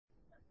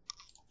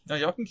No,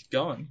 y'all can keep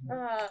going.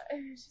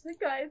 She's like,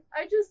 guys,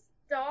 I just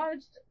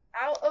dodged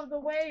out of the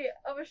way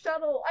of a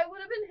shuttle. I would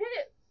have been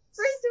hit.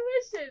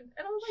 Free tuition.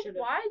 And I was like,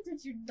 why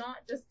did you not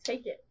just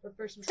take it? The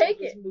person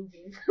Take was it.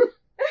 moving.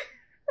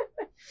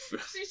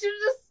 She should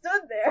have just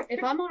stood there.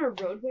 If I'm on a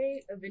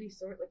roadway of any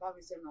sort, like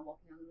obviously I'm not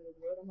walking down the middle of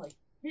the road, I'm like,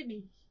 hit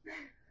me.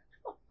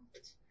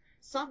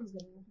 Something's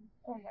gonna happen.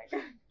 Oh my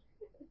god.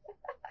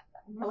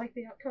 I'm not like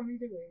the outcome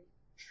either way.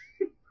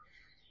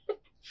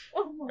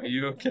 Oh my Are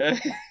you okay?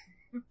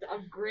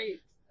 I'm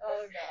great.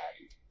 Oh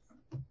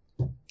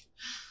god.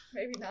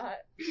 Maybe not.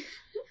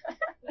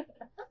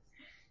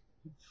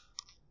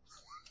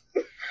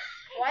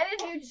 Why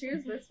did you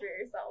choose this for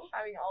yourself,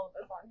 having all of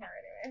this on here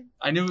anyway?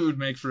 I knew it would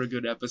make for a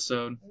good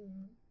episode.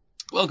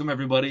 Welcome,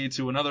 everybody,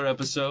 to another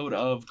episode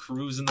of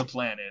Cruising the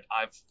Planet.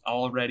 I've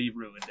already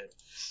ruined it.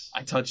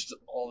 I touched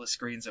all the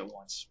screens at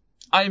once.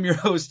 I am your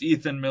host,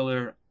 Ethan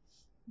Miller.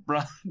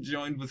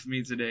 Joined with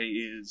me today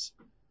is...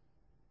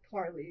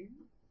 Carly.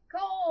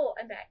 Cole!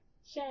 I'm back.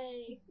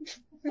 Shay.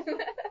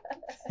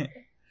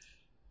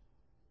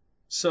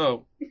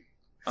 So,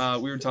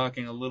 we were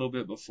talking a little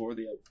bit before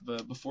the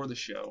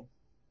show.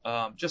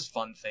 Just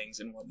fun things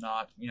and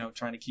whatnot. You know,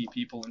 trying to keep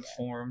people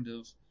informed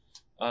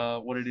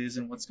of what it is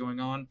and what's going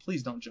on.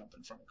 Please don't jump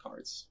in front of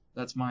carts.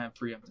 That's my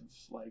preemptive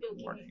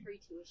warning. Free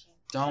tuition.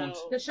 Don't.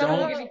 The shuttle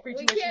will Don't. give you free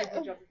tuition if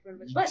you jump in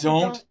front of it. But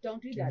Don't.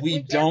 Don't do that. We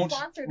can't don't.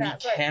 sponsor We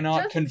that, but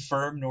cannot just-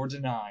 confirm nor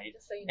deny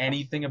Just so you know.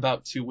 anything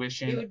about It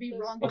tuition. would be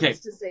wrong Okay. of us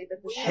to say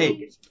that the shuttle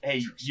gives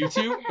Hey, you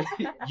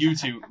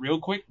two, real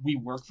quick. We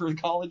work for the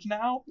college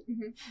now. Oh,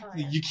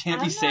 yeah. You can't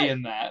be I'm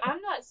saying that.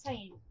 I'm not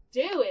saying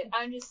do it.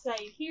 I'm just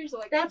saying here's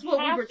what That's you what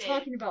we have were to.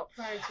 talking about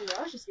prior to.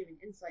 I was just giving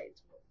insight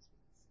into what was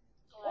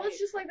Well, it's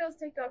just like those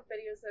TikTok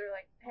videos that are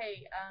like,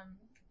 hey,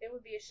 it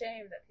would be a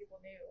shame that people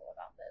knew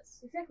about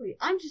this. exactly.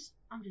 I'm just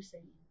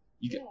saying.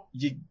 You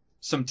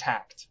some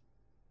tact.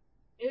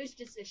 It was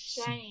just a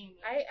shame.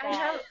 I that-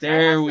 have.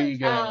 There I have we some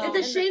go. files It's in a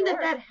the shame that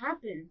drawer. that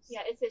happens.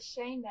 Yeah, it's a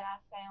shame that I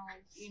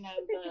found, the.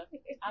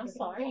 I'm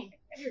sorry.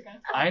 You're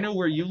gonna. I know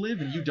where you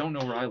live, and you don't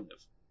know where I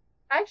live.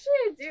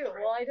 Actually, I do.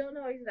 Well, I don't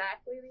know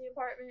exactly the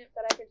apartment,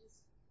 but I could just,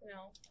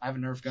 I have a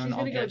Nerf gun. She's I'll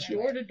gonna go get you.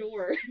 door to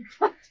door.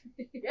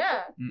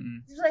 yeah.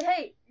 Mm-mm. Just like,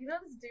 hey, you know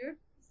this dude?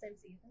 His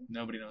name's Ethan.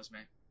 Nobody knows me.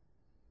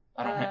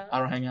 I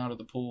don't hang out at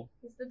the pool.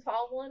 He's the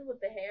tall one with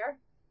the hair.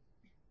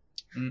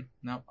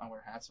 No, I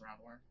wear hats around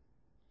work.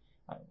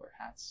 I don't wear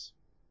hats.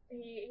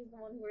 He's the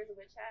one who wears a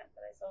witch hat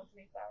that I still have to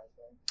make flowers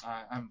for.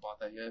 I haven't bought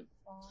that yet.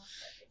 Aw,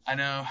 I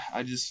know.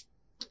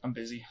 I'm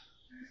busy.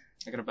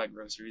 I gotta buy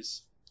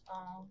groceries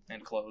Oh.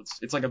 and clothes.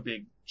 It's like a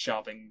big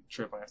shopping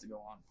trip I have to go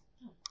on.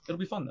 It'll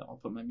be fun though. I'll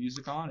put my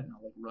music on and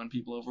I'll run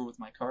people over with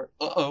my cart.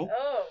 Uh-oh.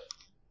 Oh.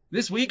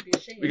 This week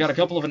we got a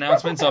couple of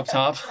announcements up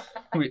top.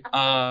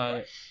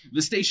 The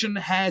station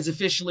has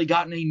officially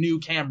gotten a new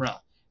camera.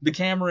 The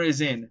camera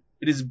is in.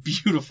 It is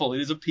beautiful.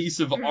 It is a piece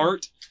of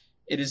art.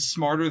 It is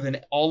smarter than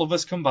all of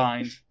us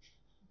combined.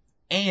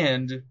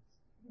 And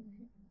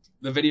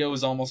the video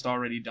is almost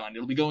already done.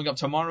 It'll be going up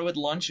tomorrow at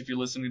lunch if you're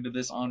listening to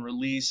this on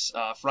release.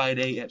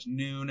 Friday at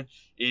noon.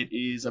 It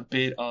is a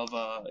bit of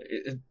a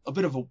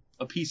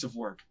piece of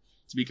work,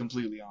 to be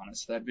completely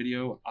honest. That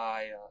video,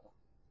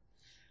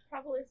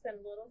 Probably spend a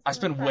little. I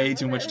spent time way with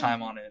too much it.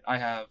 time on it. I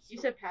have. You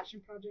said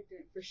passion project, and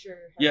it for sure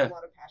has Yeah. a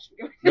lot of passion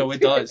going. No, it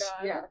does.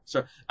 God. Yeah.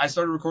 So I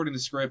started recording the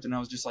script and I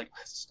was just like,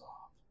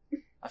 stop.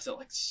 I felt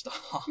like,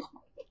 stop.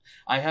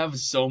 I have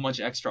so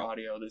much extra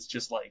audio that's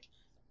just like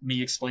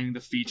me explaining the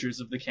features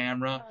of the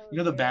camera. Oh, You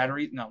know the yeah.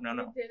 battery? No.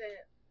 You didn't.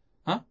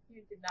 Huh?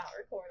 You did not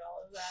record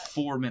all of that.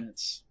 4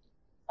 minutes.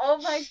 Oh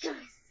my god.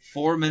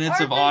 4 minutes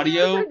Our of videos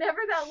audio. are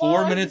never that 4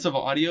 long. minutes of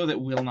audio that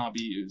will not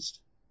be used.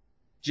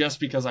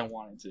 Just because I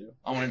wanted to.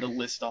 I wanted to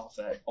list off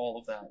all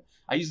of that.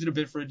 I used it a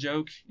bit for a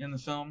joke in the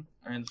film.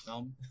 In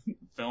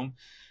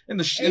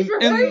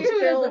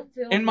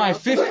my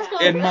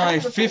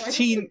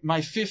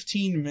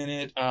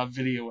 15-minute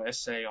video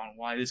essay on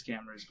why this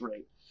camera is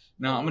great.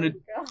 Now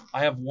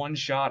I have one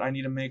shot I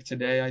need to make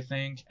today, I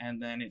think,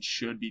 and then it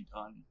should be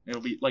done.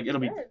 It'll be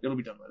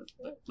done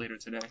later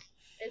today.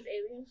 Is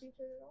Alien featured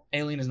at all?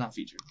 Alien is not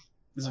featured.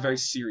 This is a very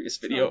serious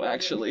video,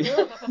 actually.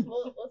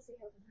 We'll see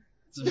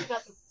how.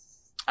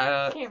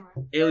 Camera.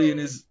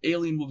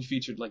 Alien will be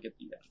featured like at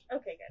the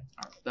end. Okay, good.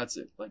 Alright, that's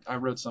it. Like I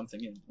wrote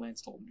something and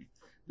Lance told me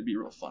it'd be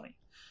real funny.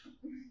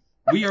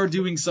 We are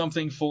doing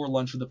something for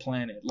Lunch with the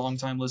Planet.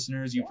 Longtime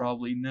listeners, you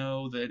probably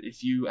know that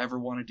if you ever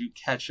wanted to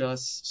catch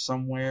us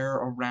somewhere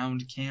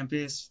around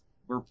campus,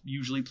 we're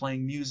usually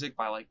playing music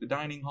by like the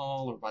dining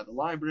hall or by the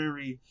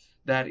library.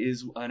 That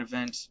is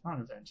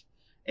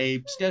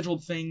a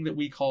scheduled thing that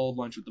we call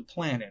Lunch with the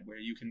Planet, where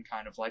you can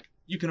kind of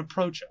you can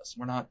approach us.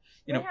 We're not,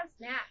 We have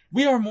snacks.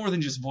 we are more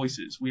than just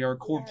voices. We are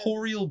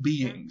corporeal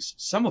beings.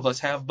 Some of us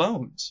have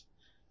bones.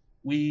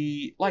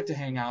 We like to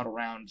hang out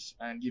around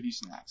and give you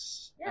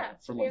snacks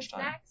for we have lunchtime.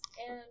 snacks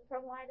and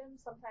promo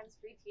items, sometimes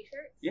free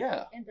t-shirts.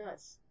 Yeah. And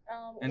dust.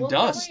 And we'll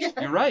dust.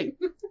 probably- You're right.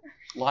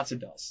 Lots of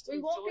dust. We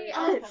won't be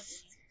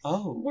Dust.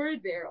 Oh.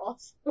 Word there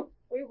also.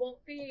 We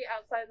won't be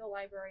outside the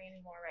library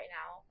anymore right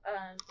now.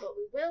 But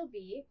we will will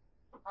be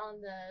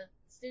on the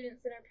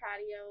Student Center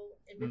patio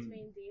in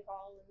between D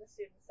Hall and the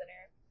Student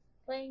Center,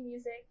 playing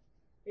music.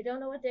 We don't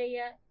know what day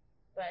yet,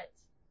 but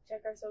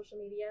check our social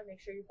media. Make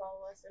sure you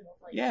follow us, and we'll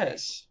tell you.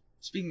 Yes.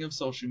 Speaking of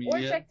social Or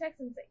media. check Text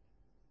and Sync.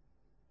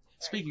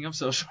 Speaking of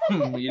social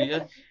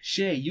media,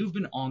 Shay, you've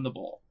been on the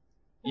ball.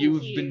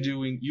 You've been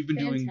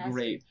doing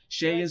great.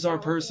 Shay is our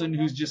person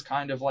who's just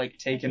kind of like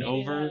taken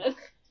over.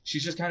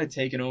 She's just kind of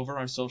taken over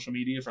our social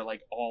media for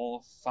like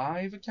all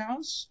 5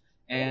 accounts.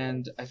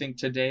 And I think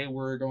today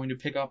we're going to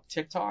pick up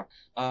TikTok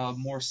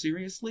more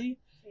seriously.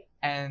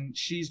 And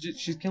she's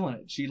killing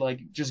it. She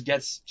just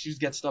gets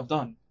stuff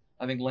done.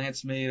 I think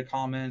Lance made a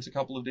comment a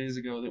couple of days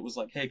ago that was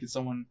like, "Hey, could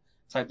someone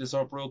type this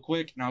up real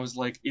quick?" And I was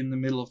like in the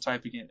middle of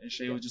typing it, and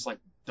Shay was just like,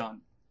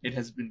 "Done.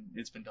 It's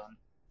been done.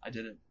 I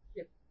did it."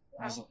 Yep.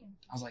 I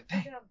was like,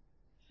 "Dang,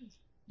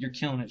 you're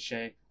killing it,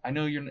 Shay. I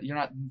know you're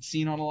not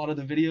seen on a lot of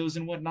the videos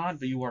and whatnot,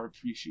 but you are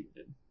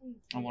appreciated.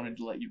 I wanted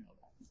to let you know that."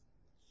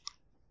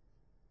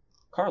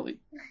 Carly,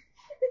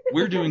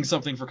 we're doing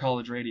something for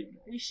college radio.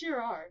 We sure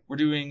are. We're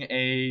doing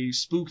a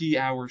spooky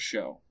hour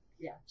show.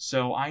 Yeah.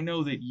 So I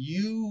know that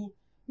you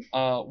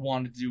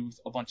want to do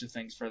a bunch of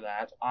things for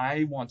that.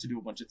 I want to do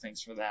a bunch of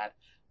things for that.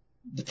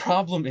 The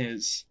problem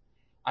is,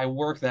 I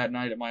work that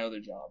night at my other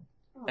job,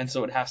 and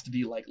so it has to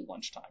be like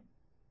lunchtime.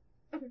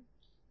 Okay.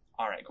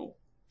 All right, cool.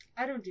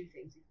 I don't do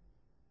things.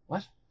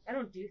 What? I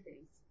don't do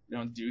things. You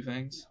don't do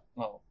things?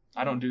 No. Well,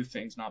 I don't do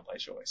things not by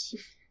choice.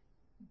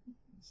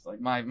 It's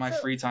like my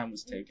free time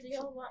was taken. Do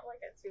y'all want like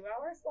a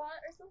 2-hour slot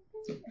or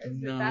something?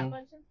 Is No. it that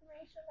much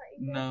information that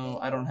you No,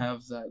 I don't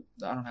have that.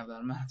 I don't have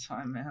that amount of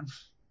time, man.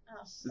 Oh,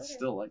 It's okay.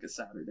 still like a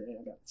Saturday.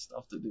 I got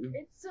stuff to do.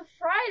 It's a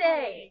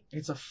Friday.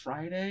 It's a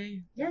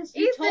Friday? Yes,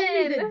 you told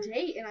me Ethan! the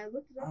date, and I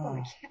looked it up on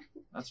the Oh.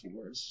 calendar. That's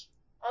worse.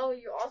 Oh,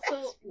 you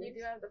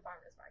do have the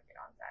farmers market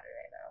on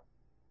Saturday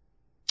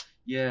though.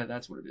 Yeah,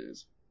 that's what it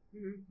is.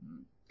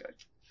 Mm-hmm.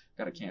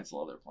 Gotta cancel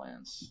other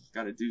plans.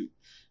 Gotta do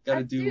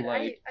Dude,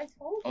 like I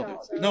told other.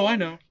 y'all though. No, I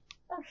know.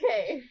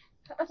 Okay.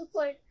 I was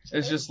like.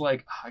 It's just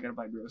like I gotta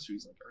buy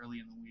groceries like early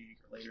in the week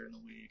or later in the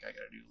week. I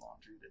gotta do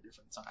laundry at a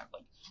different time.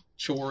 Like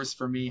chores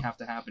for me have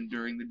to happen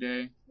during the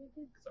day.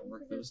 I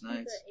work those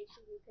nights. The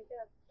HEB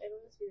pickup.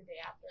 It'll just be the day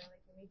after. Like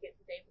you make it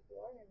the day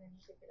before and then you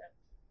pick it up.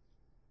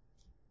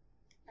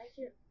 I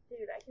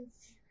can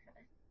see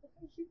that. What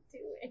are you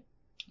doing?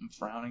 I'm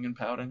frowning and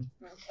pouting.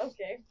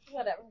 Okay,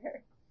 whatever.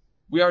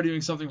 We are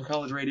doing something for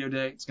College Radio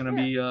Day. It's gonna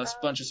be a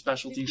bunch of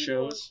specialty Do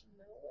people shows.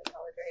 know what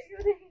college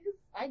radio day is?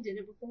 I did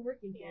it before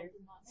working Yeah, I here,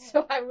 did not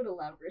know. so I would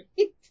elaborate.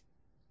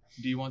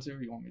 Do you want to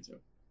or you want me to?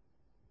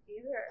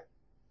 Either.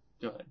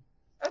 Go ahead.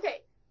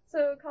 Okay,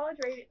 so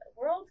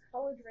World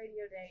College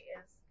Radio Day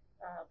is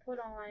put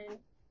on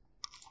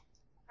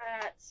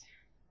at,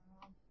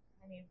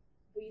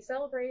 we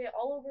celebrate it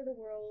all over the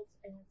world,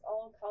 and it's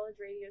all college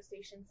radio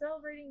stations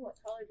celebrating what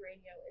college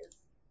radio is,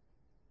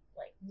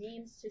 like,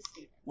 means to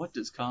students. What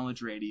does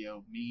college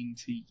radio mean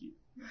to you?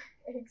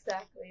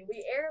 Exactly.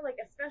 We air, like,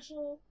 a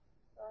special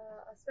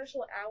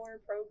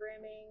hour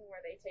programming where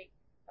they take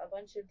a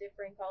bunch of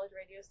different college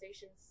radio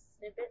stations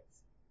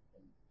snippets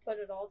and put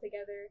it all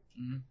together.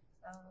 Mhm.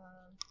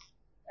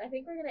 I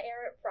think we're gonna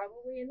air it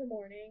probably in the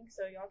morning,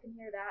 so y'all can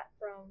hear that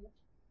from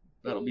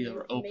That'll be the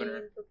our opener.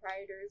 main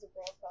proprietors of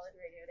World College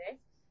Radio Day.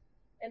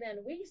 And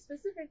then we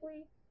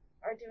specifically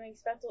are doing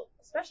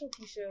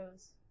specialty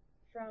shows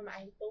from,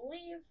 I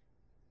believe,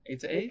 8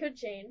 to it 8? could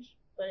change,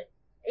 but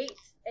 8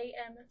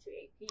 a.m. to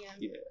 8 p.m.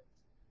 Yeah.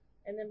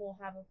 And then we'll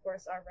have, of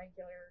course, our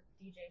regular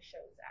DJ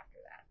shows after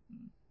that.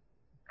 Mm.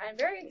 I'm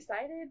very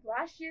excited.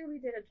 Last year we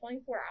did a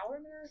 24-hour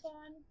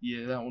marathon.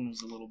 Yeah, that one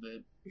was a little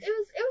bit. It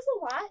was a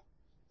lot.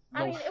 I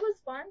No. mean, it was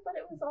fun, but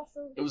it was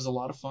also It was a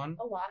lot of fun.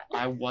 a lot.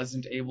 I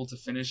wasn't able to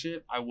finish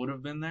it. I would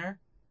have been there,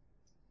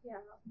 Yeah.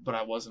 but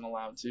I wasn't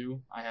allowed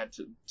to. I had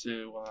to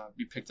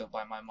be picked up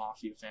by my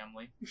mafia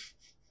family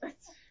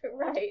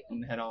Right.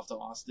 and head off to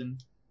Austin.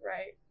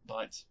 Right.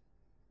 But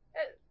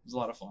it was a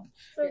lot of fun.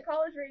 So Yeah.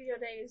 College Radio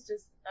Day is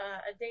just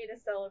a day to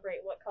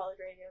celebrate what college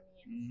radio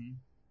means. Hmm.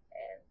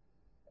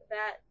 And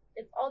that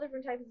it's all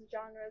different types of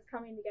genres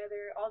coming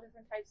together, all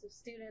different types of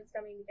students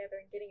coming together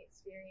and getting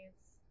experience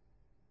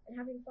and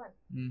having fun.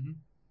 Hmm.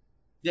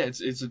 Yeah,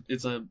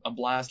 it's a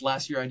blast.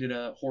 Last year I did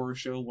a horror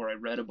show where I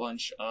read a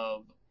bunch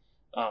of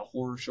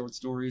horror short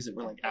stories that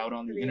were like out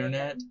on the 3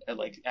 internet a.m.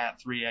 at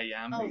 3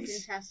 a.m. Oh, It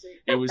was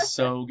fantastic. it was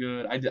so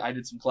good. I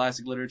did some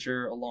classic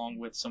literature along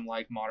with some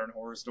like modern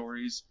horror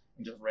stories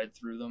and just read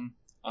through them.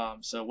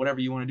 So whatever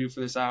you want to do for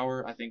this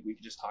hour, I think we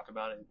could just talk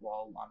about it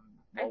while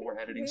we're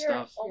editing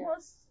stuff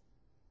Almost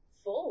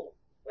full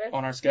with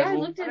on our Yeah, I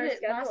schedule. looked at On our it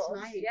last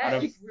schedules. night. Yeah. Out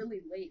of- Like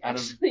really late, out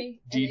of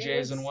actually. And it DJs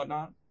was- and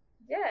whatnot.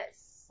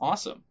 Yes.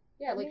 Awesome.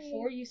 Yeah, like I mean-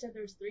 4, you said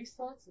there was 3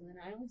 slots, and then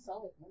I only saw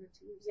like 1 or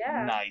 2.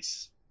 Yeah.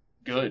 Nice.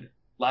 Good.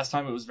 Last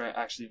time it was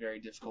actually very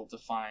difficult to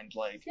find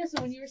like Yeah,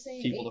 so when you were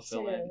saying people 8 to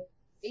fill in.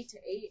 8 to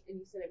 8, and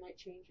you said it might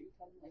change, are you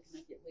talking like it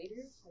might get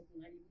later? Like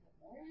you might even have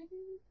more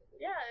active?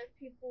 Yeah, if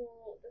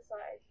people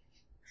decide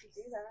to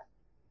do that.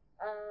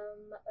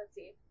 Let's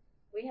see.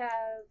 We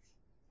have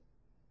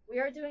we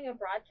are doing a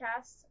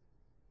broadcast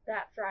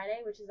that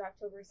Friday, which is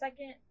October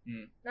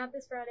 2nd. Not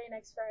this Friday,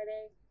 next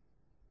Friday.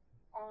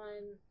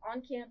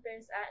 On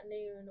campus at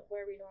noon,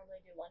 where we normally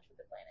do Lunch with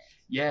the Planet.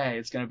 Yeah,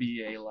 it's gonna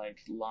be a like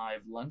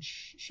live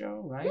lunch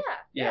show, right?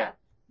 Yeah.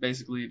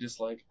 Basically, just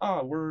like,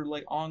 we're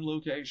like on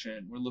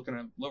location. We're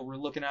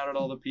looking out at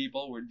all the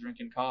people. We're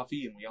drinking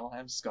coffee, and we all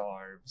have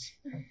scarves.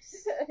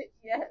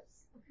 Yes.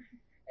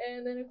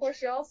 And then of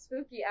course y'all's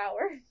spooky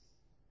hour.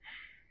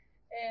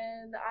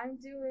 And I'm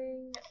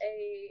doing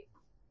a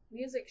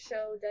music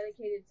show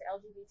dedicated to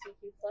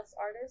LGBTQ plus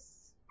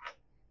artists.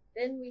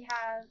 Then we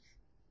have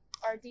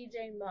our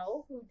DJ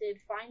Mo, who did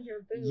Find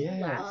Your Boo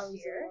last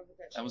year.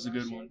 That was a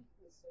good one.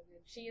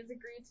 She has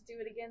agreed to do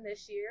it again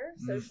this year,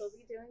 so she'll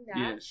be doing that.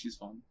 Yeah, she's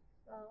fun.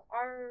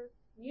 Our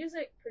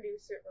music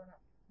producer, or not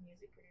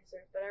music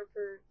producer, but our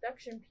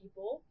production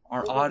people.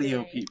 Our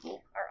audio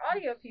people. Our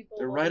audio people.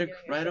 They're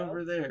right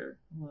over there.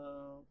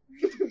 Hello.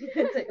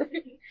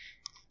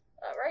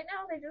 Right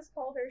now, they just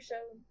call their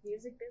show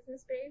Music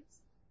Business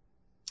Babes.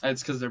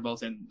 It's because they're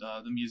both in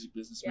the music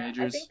business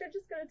majors. I think they're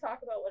just going to talk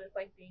about what it's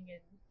like being in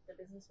the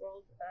business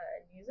world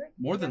in music.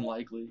 More than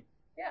likely.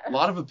 Yeah. A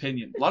lot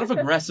of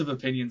aggressive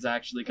opinions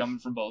actually coming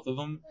from both of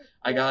them.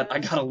 I got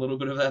a little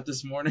bit of that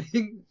this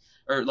morning,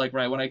 or like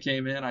right when I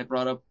came in, I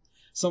brought up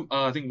some.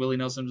 I think Willie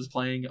Nelson was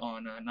playing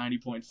on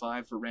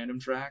 90.5 for random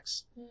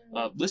tracks.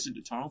 Listen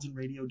to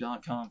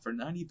tarletonradio.com for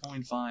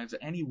 90.5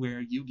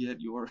 anywhere you get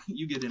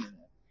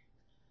internet.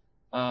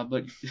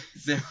 But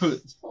there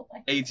was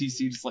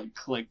ATC just like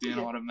clicked in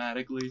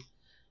automatically.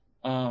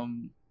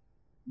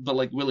 But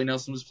like Willie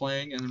Nelson was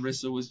playing, and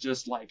Rissa was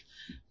just like,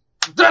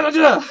 da da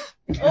da.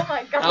 Oh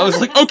my god! I was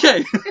like,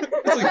 okay.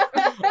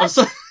 I'm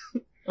sorry.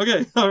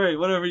 Okay, all right,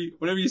 whatever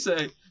you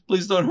say.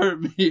 Please don't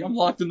hurt me. I'm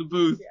locked in the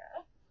booth.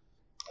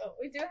 Yeah.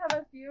 We do have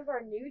a few of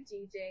our new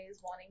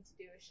DJs wanting to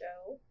do a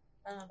show.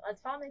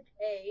 Atomic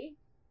A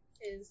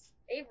is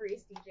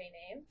Avery's DJ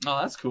name.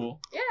 Oh, that's cool.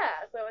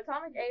 Yeah, so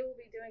Atomic A will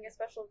be doing a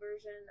special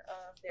version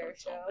of their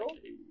show.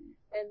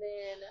 And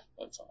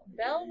then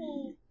Belle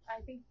will,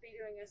 I think, be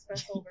doing a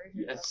special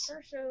version of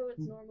her show.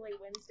 It's normally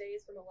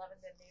Wednesdays from 11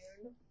 to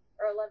noon.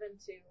 Or 11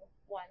 to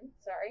 1,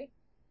 sorry.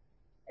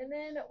 And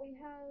then we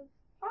have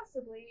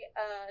possibly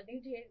a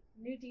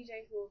new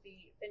DJ who will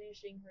be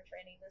finishing her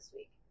training this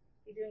week.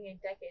 Be doing a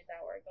Decades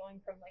Hour, going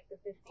from like the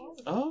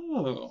 50s.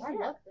 Oh. I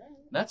love that.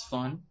 That's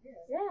fun.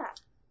 Yeah.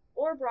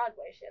 Or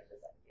Broadway, she has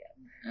this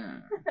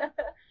idea.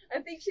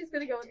 I think she's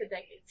going to go with the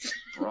Decades.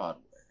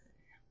 Broadway.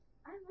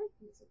 I like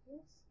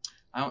musicals.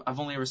 I've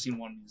only ever seen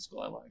one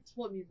musical I liked.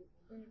 What musical?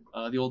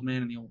 The Old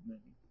Man and the Old Man.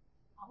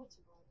 I went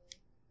to Broadway.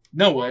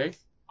 No way.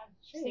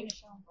 I've seen a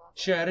show on Broadway.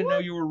 Shit, I didn't know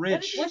you were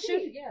rich. What show?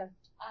 Yeah.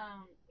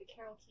 The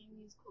Carole King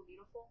musical,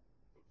 Beautiful.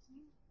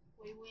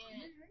 We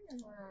went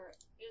for,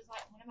 it was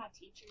like one of my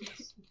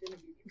teachers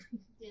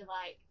did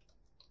like,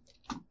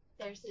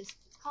 there's this,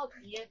 it's called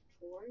EF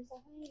Tours,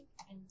 I think,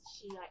 and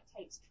she like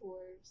takes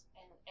tours,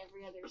 and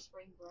every other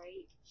spring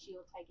break,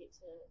 she'll take it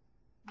to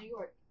New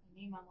York, and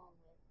me and my mom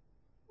went.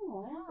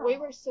 Wow. We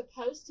were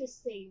supposed to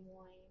see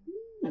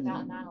one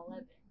about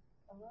 9/11.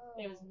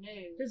 It was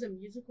new. There's a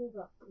musical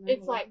about 9/11?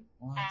 It's like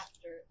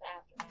after the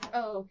aftermath.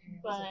 Oh, okay.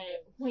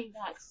 But we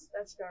got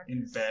that's dark.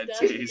 In bad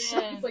stuck taste.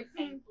 in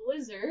a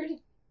blizzard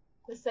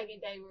the second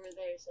day we were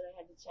there, so they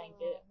had to change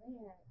it. Man.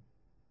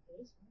 It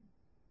was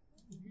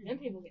fun. Them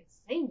people can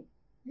sing.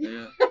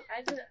 Yeah.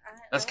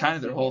 That's kind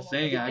of their whole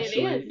thing,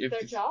 actually. It is.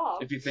 Their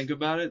job. If you think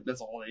about it,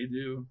 that's all they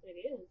do.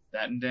 It is.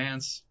 That and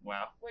dance.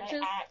 Wow. Which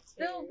is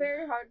still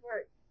very hard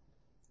work.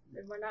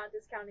 And we're not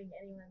discounting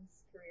anyone's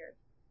career.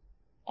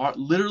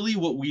 Literally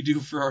what we do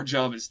for our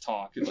job is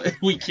talk.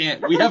 Like, we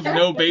have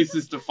no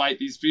basis to fight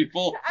these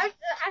people. I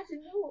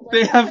know.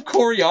 They have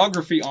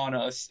choreography on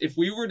us. If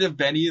we were to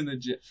Benny and the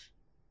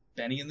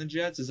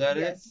Jets, is that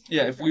it?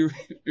 Yeah, if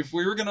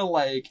we were gonna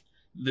like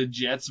the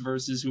Jets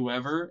versus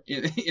whoever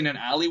in an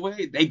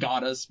alleyway, they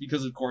got us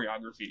because of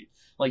choreography.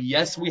 Like,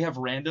 yes, we have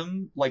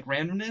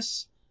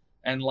randomness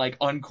and like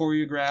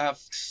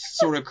unchoreographed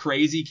sort of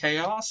crazy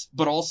chaos,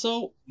 but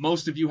also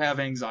most of you have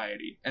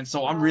anxiety, and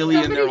so I'm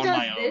really in there on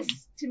my own.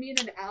 This to me in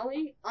an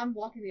alley, I'm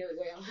walking the other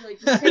way. I'm like,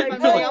 just take my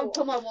money, I'll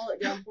put my wallet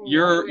down.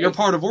 You're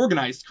part of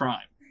organized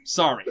crime.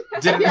 Sorry,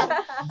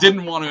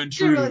 didn't want to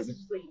intrude. It's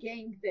just a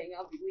gang thing.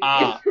 I'll be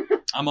leaving.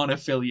 I'm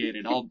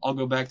unaffiliated. I'll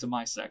go back to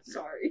my sector.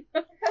 Sorry.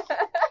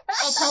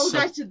 I'll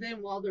apologize to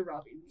them while they're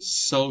robbing me.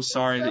 So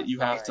sorry that you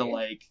have to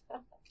like.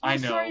 I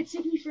know. Sorry, it's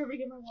taking me forever to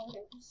get my wallet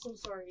out. I'm so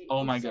sorry.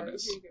 Oh my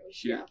goodness. Here you go.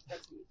 Shoot. Yeah,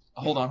 that's me.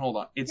 Hold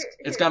on. It's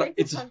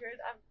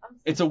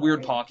it's a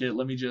weird pocket.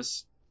 Let me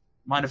just.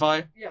 Mind if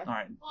I? Yeah. All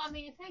right. Well, I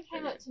mean, if they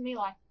came up to me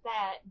like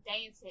that,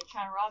 dancing,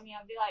 trying to rob me,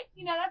 I'd be like,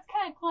 that's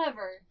kind of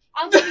clever.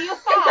 I'll give you a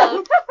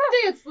 5.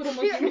 Dance, little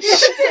monkey.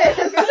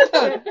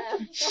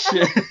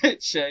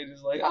 Shade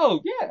is like,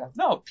 oh yeah,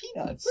 no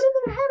peanuts. Put a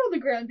little hat on the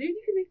ground, dude.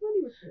 You can make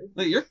money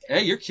with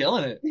this. You're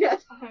killing it. Yeah.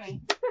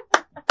 Okay.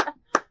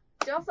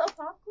 Do y'all sell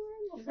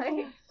popcorn?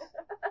 Like...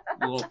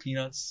 A little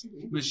peanuts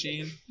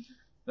machine.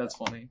 That's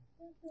funny.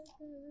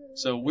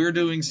 So we're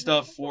doing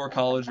stuff for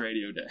College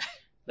Radio Day.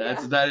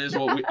 That is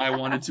what I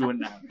wanted to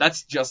announce.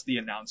 That's just the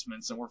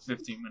announcements, and we're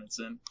 15 minutes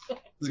in. This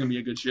is gonna be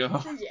a good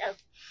show.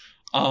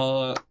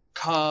 Yeah.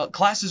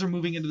 Classes are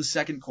moving into the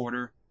second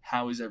quarter.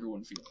 How is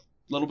everyone feeling?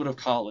 A little bit of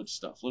college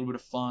stuff, a little bit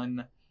of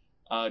fun,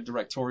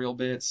 directorial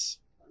bits.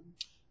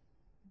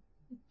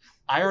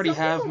 I already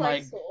have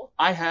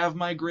I have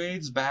my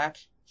grades back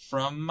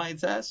from my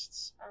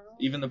tests,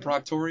 even the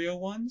Proctorio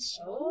ones.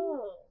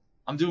 Oh.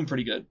 I'm doing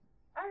pretty good.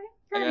 Alright.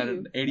 I got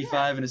an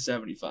 85 and a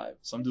 75,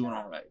 so I'm doing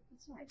all right.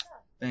 That's nice.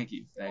 Thank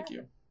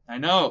you. I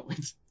know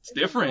it's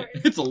different.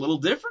 It's a little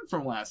different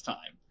from last time.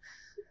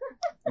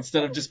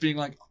 Instead of just being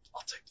like,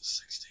 I'll take the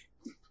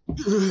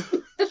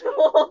 60.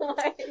 Oh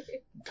my.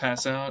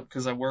 Pass out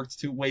because I worked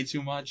way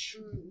too much.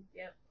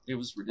 Yep. It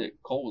was ridiculous.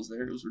 Cole was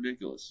there. It was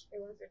ridiculous. It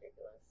was ridiculous.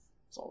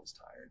 I was always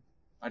tired.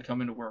 I'd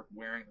come into work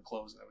wearing the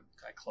clothes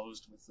I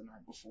closed with the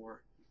night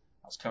before.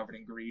 I was covered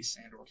in grease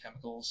and or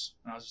chemicals,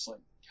 and I was just like,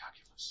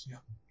 calculus. Yeah.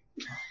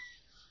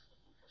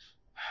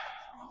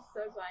 I'm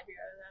so glad you're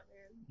out of that,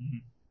 man. Mm-hmm.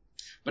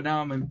 But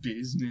now I'm in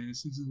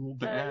business. It's a little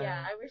bad.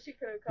 Yeah, I wish you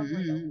could have come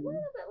like a little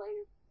bit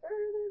like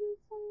further this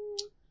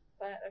time.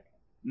 But okay.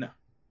 No.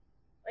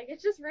 Like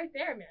it's just right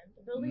there, man.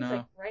 The building's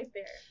like right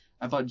there.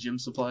 I bought gym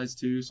supplies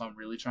too, so I'm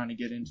really trying to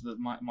get into the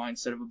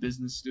mindset of a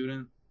business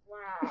student.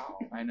 Wow.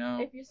 I know.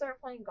 If you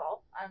start playing golf,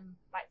 I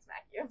might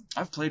smack you.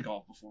 I've played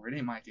golf before. It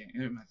ain't my game.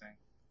 It ain't my thing.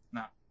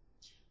 No.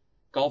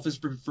 Golf is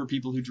for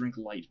people who drink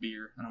light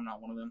beer, and I'm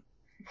not one of them.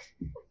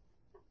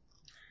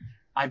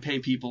 I pay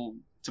people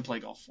to play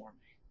golf for me.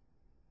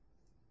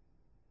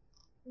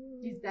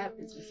 He's that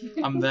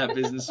businessman. I'm that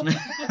businessman.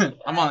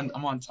 I'm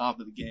on top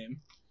of the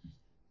game.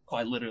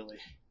 Quite literally.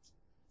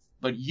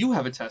 But you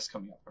have a test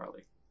coming up,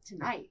 Carly.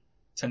 Tonight.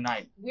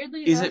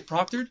 Weirdly Is enough, it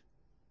proctored?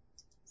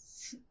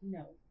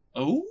 No.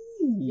 Oh.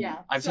 Yeah.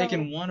 I've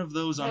taken one of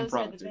those Those are the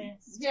unproctored.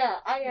 best. Yeah,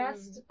 I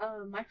asked.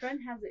 My friend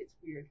has it. It's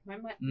weird. My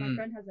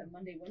friend has it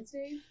Monday,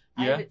 Wednesday.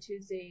 I Yeah. have it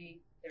Tuesday,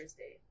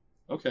 Thursday.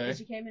 Okay. And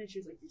she came in and she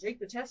was like, "Did you take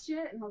the test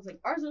yet?" And I was like,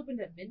 "Ours opened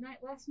at midnight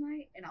last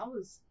night, and I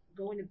was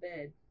going to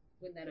bed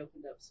when that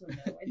opened up, so no,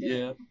 I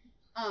didn't."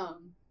 Yeah.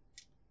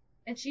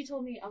 And she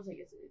told me, I was like,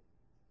 "Does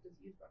it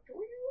use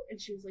Proctorio?"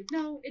 And she was like,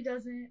 "No, it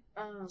doesn't."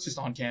 It's just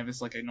on canvas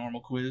like a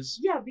normal quiz.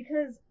 Yeah,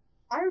 because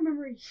I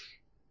remember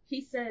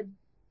he said,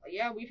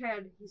 "Yeah,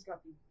 he's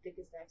got the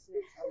thickest accents.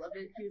 I love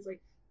it." He was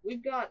like,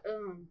 "We've got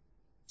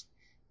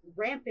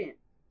rampant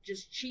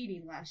just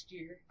cheating last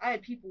year. I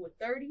had people with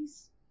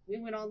 30s. We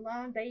went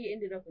online. They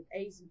ended up with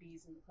A's and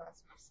B's in the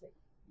class." I was like,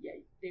 "Yeah,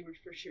 they were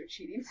for sure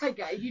cheating. My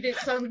guy, you didn't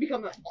suddenly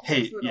become an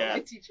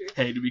online teacher."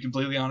 Hey, to be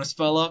completely honest,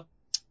 fella,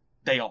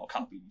 they all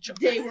copied each other.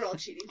 They were all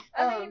cheating.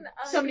 I mean,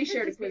 somebody you could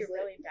shared a just be Quizlet.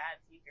 really bad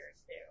teachers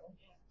too.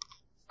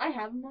 I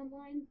have them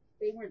online.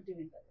 They weren't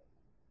doing better.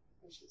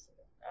 I should say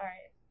that. All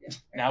right. Yeah.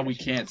 Now we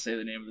can't say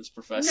the name of this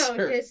professor.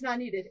 No, it's not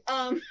needed.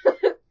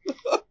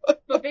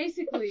 But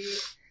basically,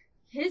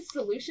 his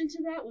solution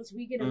to that was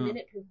we get a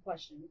minute per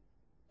question.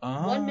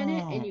 1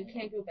 minute and you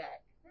can't go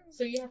back.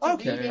 So you have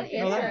to read the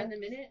answer in the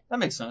minute. That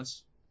makes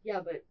sense. Yeah,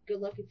 but good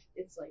luck if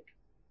it's like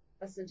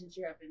a sentence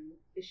you're having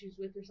issues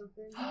with or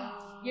something.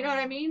 You know what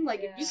I mean?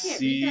 Like if you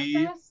can't read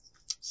that fast,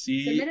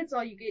 the minute's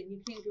all you get and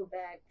you can't go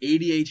back.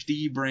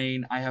 ADHD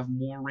brain, I have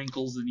more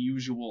wrinkles than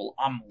usual.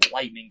 I'm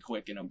lightning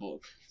quick in a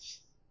book.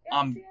 Yeah,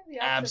 I'm see, the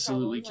opposite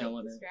absolutely problem,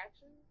 killing it.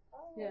 distraction.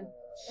 Yeah.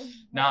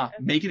 Nah,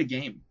 make it a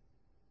game.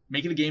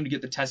 Make it a game to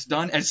get the test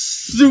done as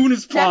soon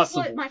as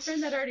possible. That's what my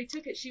friend that already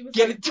took it, she was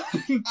Get like, it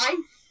done. I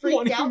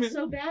freaked out minutes.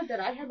 so bad that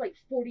I had like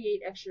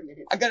 48 extra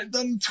minutes. I got it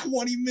done in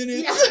 20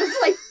 minutes. Yeah, I was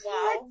like,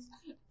 Wow.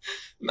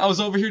 And I was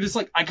over here just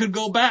like, I could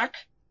go back,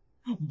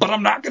 but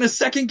I'm not going to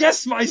second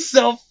guess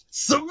myself.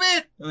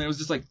 Submit. And then it was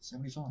just like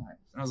 75. And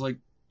I was like,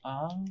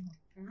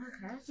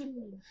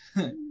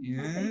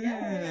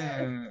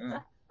 yeah.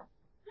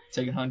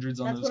 Taking hundreds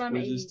on That's those what I'm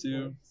quizzes aiming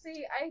too.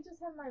 See, I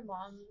just have my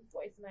mom's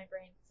voice in my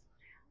brain.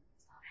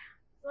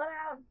 Slow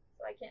down.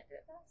 So I can't do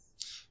it fast.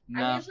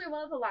 Nah. I'm usually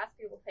one of the last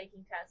people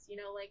taking tests. You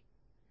know, like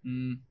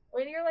Mm.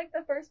 when you're like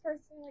the first person,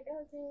 you're like,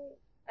 okay,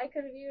 I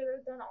could have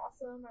either done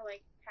awesome or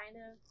like kind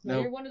of. No.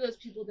 Nope. You're one of those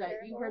people that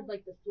Terrible. you heard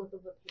like the flip of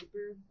a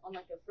paper on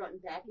like a front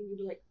and back, and you'd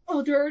be like,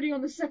 "Oh, they're already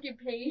on the second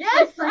page."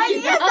 Yes, Like, I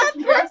freaking am out.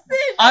 that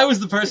person. I was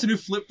the person who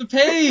flipped the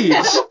page.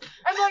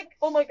 I'm like,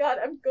 oh my god,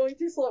 I'm going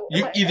too slow.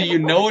 Either you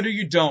know it or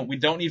you don't. We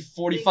don't need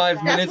 45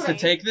 Exactly. minutes to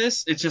take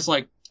this. It's just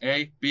like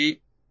A,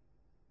 B,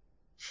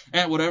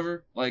 and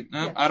whatever. Like,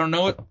 Yeah. I don't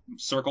know it.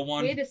 Circle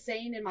one. We had a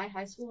saying in my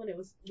high school, and it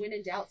was, "When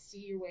in doubt, see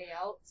your way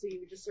out." So you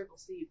would just circle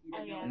C if you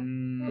didn't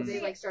know. Mm.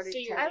 They like started.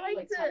 See, telling I you, like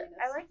like, to telling us.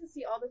 I like to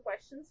see all the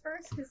questions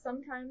first because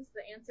sometimes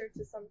the answer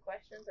to some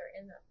questions are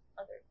in the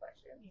other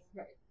questions.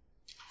 Right.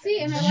 See,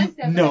 and I like that.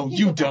 but I No, can't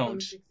you go back on don't.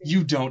 the 16.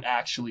 You don't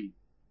actually.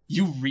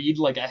 You read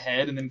like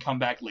ahead and then come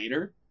back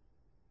later.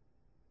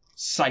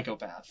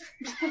 Psychopath.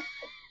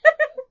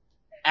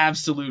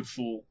 Absolute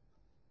fool.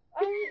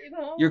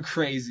 You're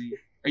crazy.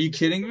 Are you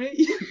kidding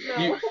me?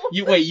 No.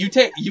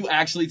 You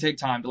actually take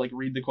time to like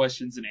read the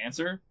questions and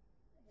answer.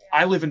 Yeah.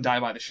 I live and die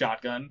by the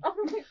shotgun. Oh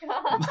my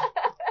god.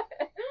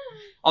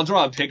 I'll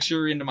draw a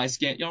picture into my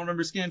scan. Y'all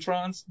remember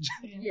Scantrons?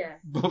 Yeah.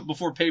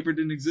 Before paper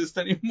didn't exist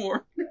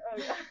anymore. Oh,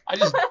 yeah. I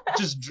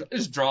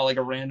just draw like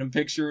a random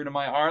picture into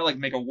my art, like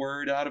make a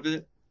word out of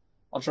it.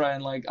 I'll try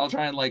and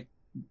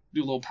do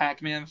a little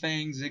Pac-Man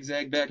thing,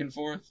 zigzag back and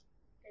forth.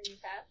 Can you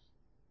pass?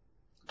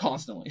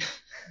 Constantly.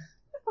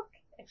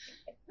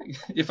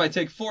 If I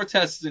take 4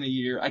 tests in a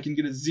year, I can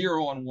get a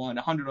 0 on one,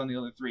 100 on the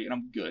other 3, and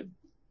I'm good.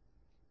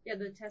 Yeah,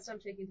 the test I'm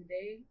taking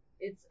today,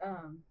 it's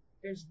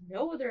there's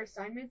no other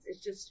assignments, it's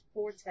just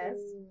 4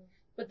 tests. Ooh.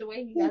 But the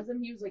way he has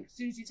them, he was like, as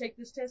soon as you take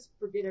this test,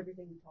 forget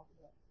everything we talked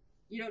about.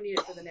 You don't need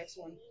it for the next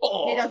one.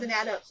 Oh. It doesn't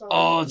add up. So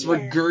It's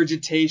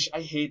regurgitation.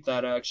 I hate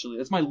that, actually.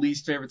 That's my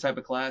least favorite type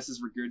of class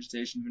is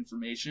regurgitation of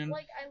information.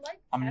 Like, I like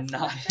I'm tests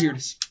not and here to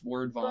stuff,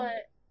 word vomit.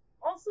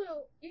 But also,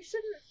 you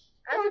shouldn't,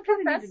 Yeah, I as a kinda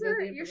need to know professor,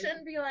 the you information.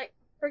 shouldn't be like,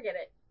 forget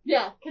it.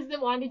 Yeah, because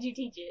then why did you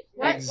teach it?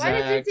 Why did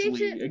you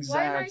teach it?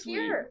 Exactly. Why am I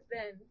here,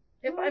 then?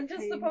 If What I'm just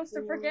paying supposed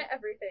to for? forget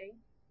everything.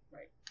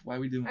 Why are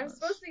we doing I'm this?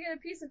 supposed to get a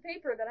piece of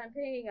paper that I'm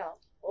paying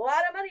a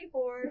lot of money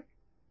for.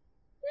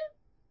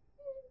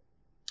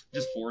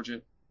 Just forge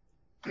it.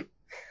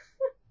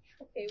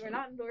 Okay, we're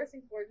not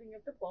endorsing forging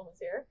of diplomas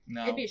here.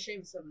 No. It'd be a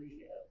shame if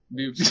somebody.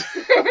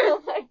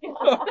 Oh my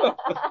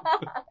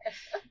god.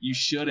 You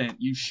shouldn't.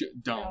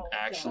 Don't, No,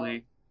 actually.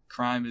 don't.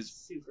 Crime is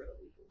Super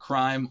illegal.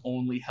 Crime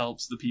only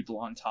helps the people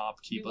on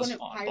top keep You us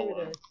wouldn't on pirate below.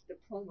 a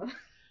diploma.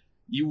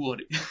 You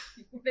would. You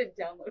wouldn't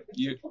download a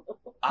You-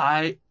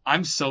 diploma.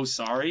 I'm so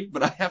sorry,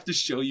 but I have to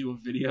show you a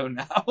video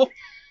now.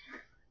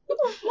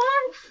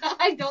 What?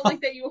 I don't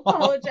like that you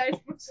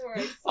apologized before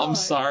I saw I'm it.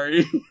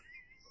 sorry.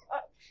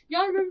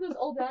 Y'all remember those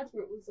old ads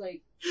where it was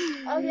like,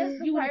 Oh yes,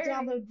 the you would pirating.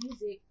 download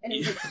music, and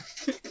it was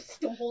like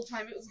the whole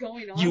time it was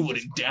going on. You It was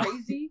wouldn't down-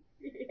 crazy.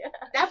 Yeah.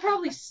 That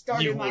probably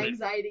started You my wouldn't.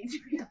 anxiety, to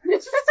be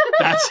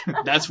honest.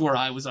 That's where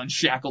I was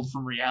unshackled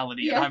from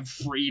reality, and Yeah. I'm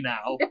free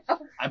now.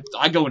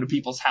 I go into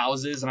people's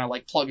houses and I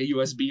like plug a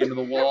USB into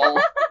the wall.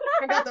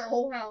 I got their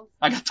whole house.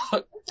 I got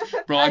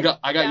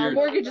I got The your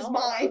mortgage is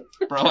mine.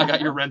 I got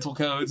your rental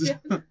codes.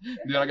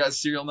 Dude, I got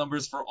serial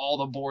numbers for all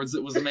the boards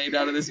that was made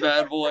out of this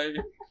bad boy.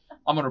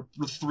 I'm gonna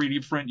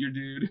 3D print your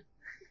dude.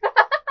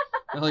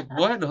 They're like,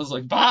 what? And I was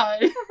like,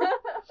 bye.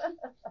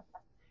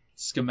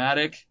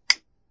 Schematic.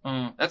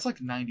 That's like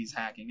 90s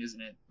hacking,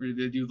 isn't it? Where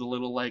they do the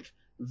little like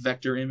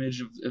vector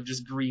image of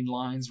just green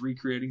lines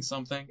recreating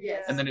something.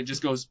 Yes. And then it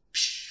just goes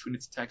when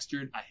it's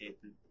textured. I hate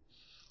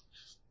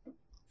it.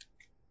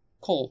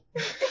 Cole,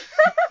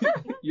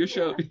 your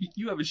show.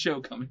 You have a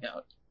show coming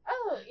out.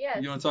 Oh yes.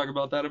 You want to talk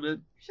about that a bit?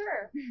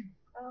 Sure.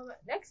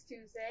 Next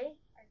Tuesday,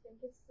 I think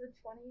it's the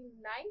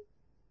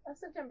 29th of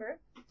September.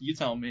 You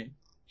tell me.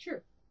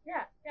 Sure.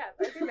 Yeah,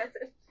 I think that's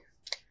it.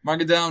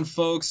 Mark it down,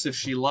 folks. If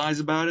she lies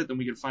about it, then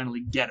we can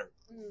finally get her.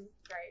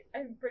 Right.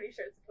 I'm pretty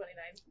sure it's the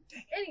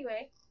 29th.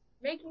 Anyway,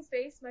 Making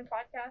Space, my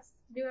podcast,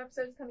 new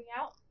episode's coming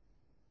out.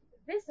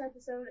 This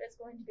episode is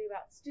going to be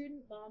about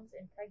student moms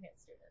and pregnant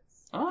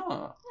students.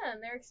 Ah. Yeah,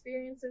 and their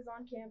experiences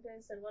on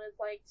campus and what it's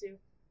like to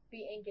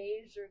be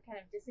engaged or kind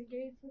of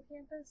disengaged with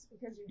campus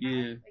because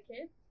you have a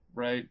kid.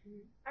 Right.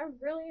 I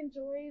really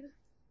enjoyed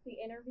the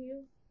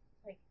interview,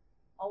 like,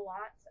 a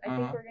lot. I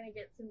think we're going to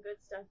get some good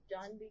stuff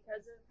done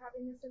because of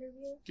having this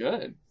interview.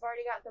 Good. I've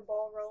already got the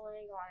ball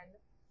rolling on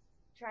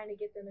trying to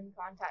get them in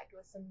contact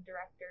with some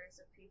directors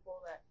of people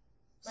that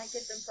might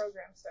get them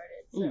programs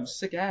started. So, Ooh,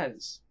 sick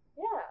as.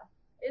 yeah.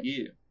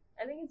 Yeah.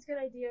 I think it's a good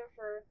idea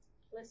for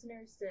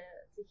listeners to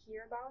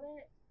hear about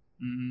it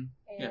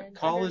Mm-hmm. and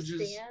colleges.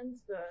 understand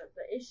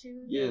the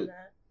issues and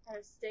the kind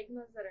of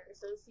stigmas that are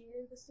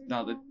associated with student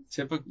Now, the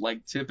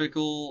moms.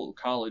 typical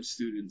college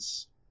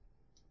students,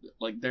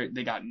 like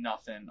they got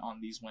nothing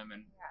on these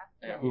women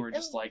who are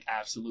just like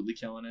absolutely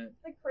killing it.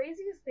 The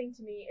craziest thing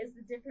to me is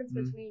the difference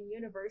between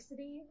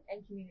university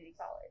and community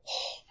college.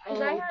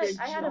 Oh, Because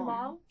I had a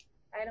mom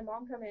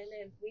come in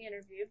and we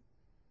interviewed.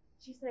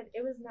 She said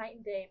it was night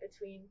and day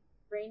between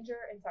Ranger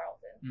and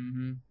Tarleton.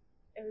 Mm-hmm.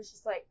 It was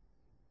just like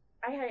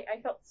I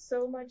felt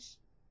so much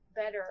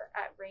better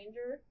at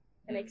Ranger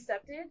and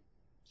accepted.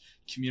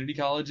 Community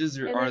colleges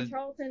And then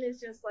Tarleton is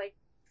just like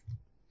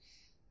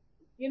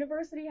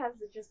university has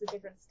just a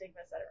different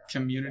stigma set around.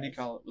 Community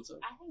college. What's up?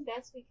 I think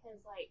that's because,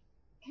 like,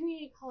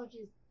 community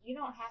colleges, you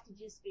don't have to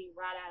just be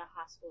right out of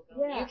high school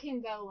going. Yeah. You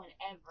can go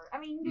whenever. I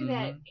mean, you can do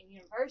that in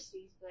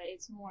universities, but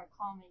it's more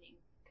common in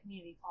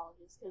community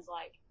colleges because,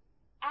 like,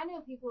 I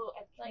know people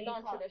at Like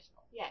community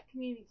non-traditional.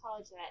 community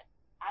college that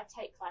I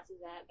take classes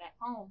at back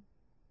home.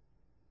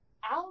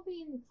 I'll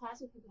be in class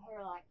with people who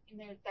are like in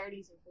their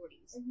 30s and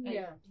 40s. Mhm. And,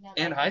 Yeah. you know,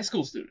 And like, high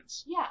school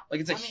students. Yeah.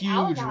 Like it's a I was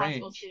huge a high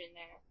school range. student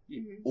there.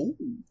 Mhm.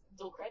 Ooh.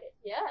 Dual credit.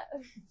 Yeah.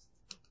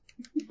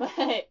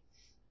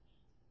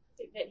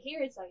 But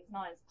here it's like it's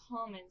not as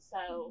common,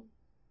 so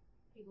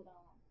people don't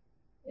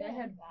Yeah, I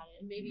had about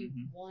it. maybe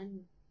Mhm.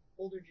 one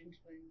older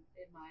gentleman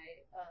in my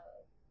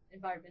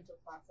environmental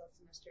class last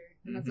semester,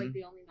 and that's like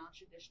the only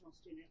non-traditional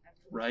student I've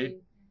ever Right.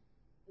 seen.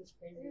 It's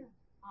crazy.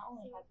 I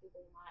only had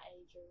people my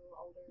age or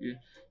older. Yeah.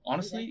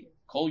 Honestly,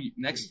 Cole,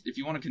 next, if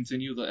you want to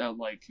continue the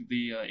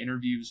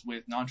interviews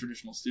with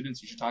non-traditional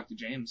students, you should talk to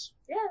James.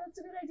 Yeah, that's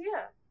a good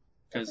idea.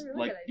 Because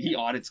he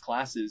audits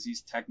classes.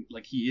 He's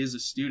he is a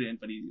student,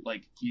 but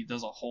he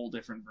does a whole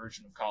different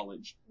version of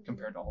college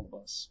compared to all of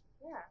us.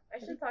 Yeah, I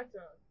should talk to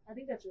him. I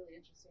think that's really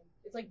interesting.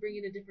 It's like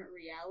bringing a different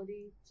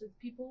reality to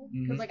people.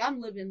 Because like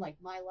I'm living like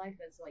my life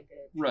as like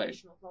a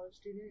traditional college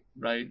student.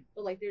 Right.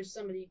 But like there's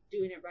somebody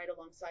doing it right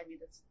alongside me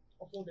that's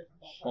a whole different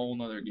ballpark. Whole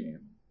nother game.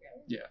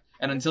 Yeah.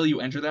 And until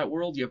you enter that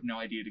world, you have no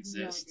idea it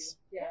exists.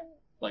 No idea. Yeah.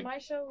 Like my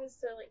show was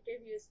to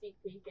give you a sneak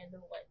peek into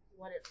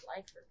what it's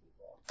like for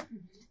people.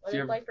 What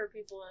it's like for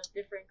people in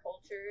different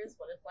cultures.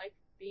 What it's like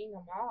being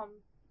a mom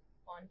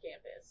on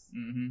campus.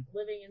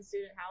 Living in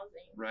student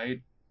housing.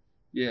 Right.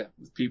 Yeah,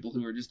 with people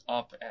who are just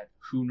up at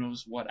who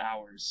knows what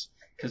hours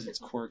because it's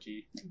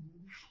quirky.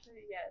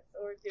 Yes,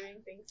 or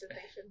doing things that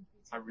they shouldn't be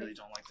doing. I really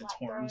don't like the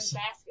terms.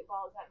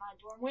 Basketballs at my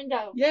dorm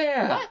window.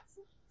 Yeah. What?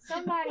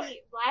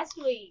 Somebody last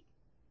week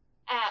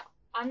at,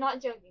 I'm not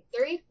joking,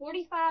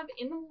 3:45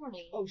 in the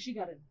morning. Oh, she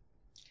got a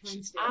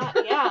time stamp.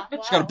 Yeah.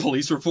 Wow. She got a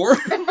police report.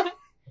 I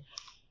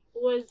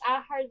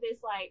heard this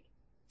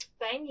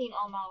banging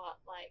on my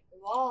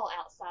wall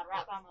outside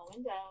right by my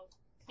window.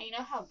 And you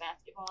know how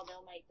basketball,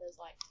 they'll make those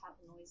type of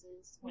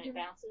noises when it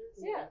bounces?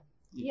 Yeah.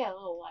 Yeah, a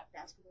little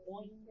basketball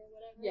boing or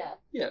whatever. Yeah.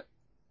 Yeah.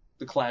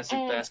 The classic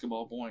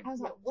basketball boing. I was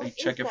like, what is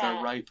check that? If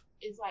they're ripe.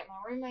 Is my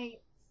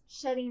roommate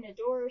shutting the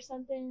door or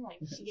something?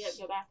 She get up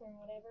to the bathroom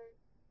or whatever.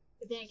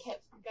 But then it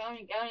kept going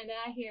and going, and then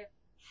I hear,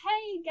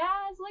 hey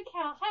guys, look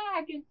how high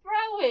I can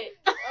throw it.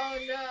 Oh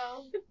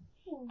no.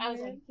 I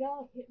was like,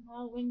 y'all hit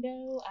my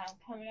window. I'm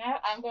coming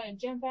out. I'm going to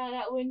jump out of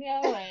that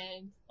window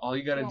and. All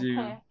you gotta do,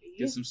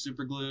 get some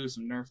super glue,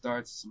 some Nerf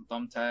darts, some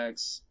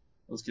thumbtacks.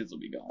 Those kids will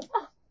be gone.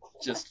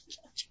 Just.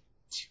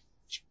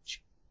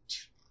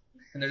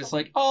 And they're just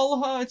like,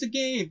 oh, it's a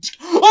game.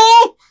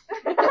 Oh!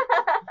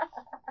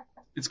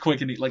 It's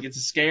quick and it's a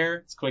scare.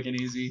 It's quick and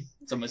easy.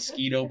 It's a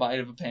mosquito bite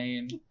of a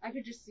pain. I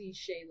could just see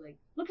Shay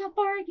look how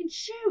far I can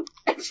shoot.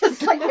 And just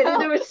hit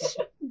into his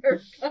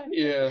Nerf gun.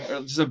 Yeah,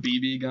 or just a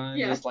BB gun.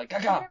 Yeah. Just We're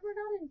not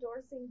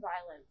endorsing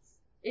violence.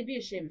 It'd be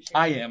a shame.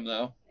 I am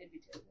though. It'd be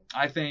terrible.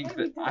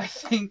 I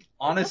think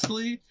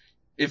honestly,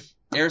 if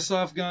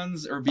airsoft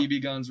guns or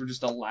BB guns were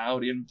just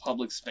allowed in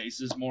public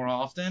spaces more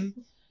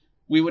often,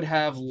 we would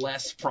have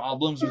less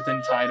problems with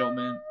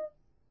entitlement.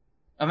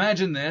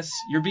 Imagine this: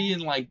 you're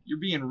being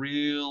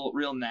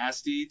real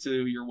nasty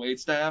to your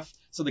waitstaff,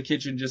 so the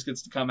kitchen just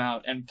gets to come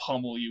out and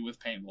pummel you with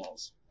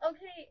paintballs.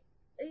 Okay,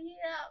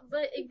 yeah,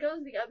 but it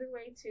goes the other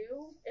way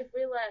too. If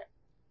we let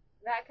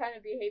that kind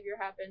of behavior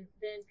happen,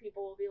 then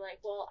people will be like,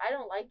 well, I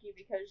don't like you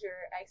because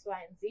you're X,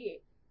 Y, and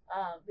Z,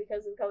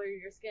 because of the color of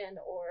your skin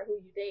or who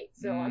you date,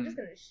 so I'm just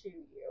gonna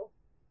shoot you.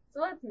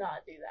 So let's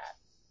not do that.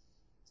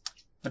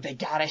 But they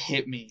gotta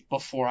hit me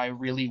before I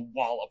really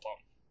wallop them.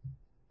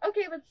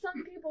 Okay, but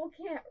some people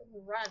can't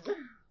run.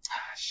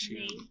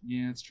 Shoot.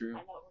 Yeah, it's true. I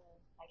don't run.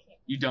 I can't.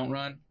 You don't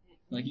run?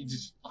 Like, you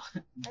just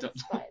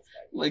don't. I'm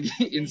I'm a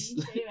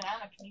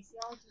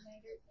kinesiology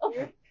major.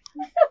 Okay.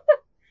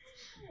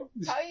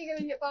 How are you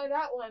gonna get by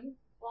that one?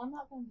 Well, I'm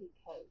not gonna be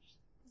coached.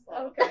 So.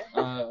 Okay.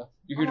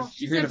 You're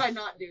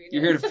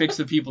here to fix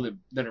the people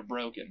that are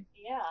broken.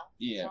 Yeah.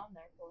 Yeah. That's what I'm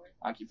there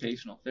for.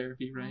 Occupational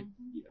therapy, right?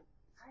 Mm-hmm. Yeah.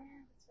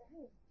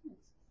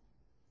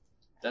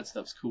 That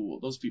stuff's cool.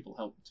 Those people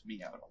helped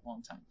me out a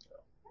long time ago.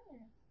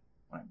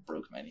 When I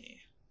broke my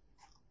knee.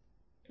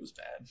 It was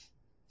bad.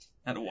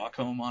 I had to walk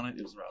home on it.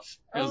 It was rough.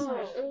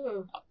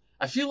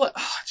 I feel like,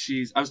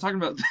 jeez. I was talking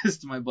about this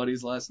to my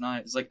buddies last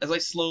night. It's as I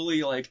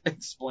slowly,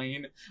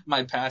 explain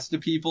my past to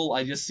people,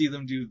 I just see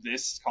them do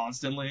this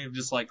constantly. I'm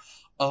just like,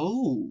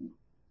 oh.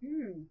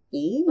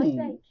 Oh. Like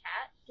that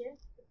cat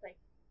gift? It's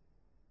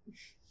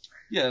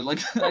yeah,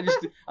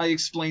 I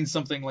explain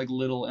something,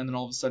 little, and then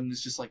all of a sudden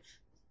it's just like,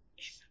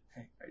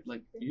 hey, are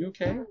you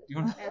okay? You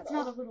wanna... That's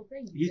not a little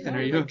thing. Ethan,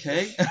 are you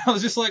okay? And I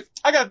was just like,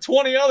 I got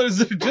 20 others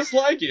that are just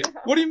like it.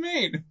 What do you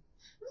mean?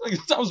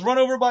 I was run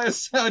over by a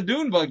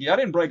dune buggy. I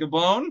didn't break a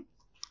bone.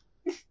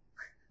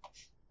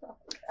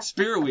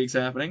 Spirit Week's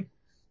happening.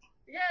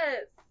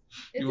 Yes.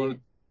 When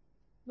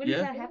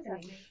is that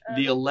happening?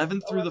 The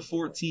 11th through the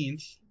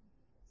 14th.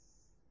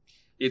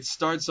 It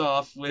starts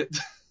off with...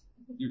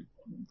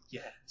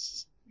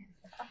 Yes.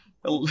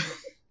 The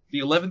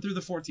 11th through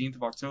the 14th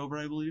of October,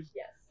 I believe.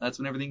 Yes. That's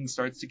when everything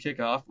starts to kick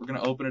off. We're going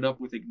to open it up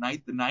with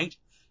Ignite the Night.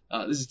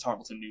 This is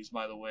Tarleton News,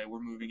 by the way. We're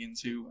moving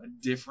into a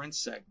different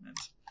segment.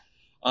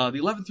 The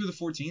 11th through the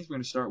 14th, we're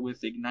going to start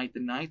with Ignite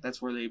the Night.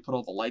 That's where they put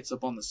all the lights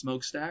up on the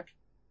smokestack.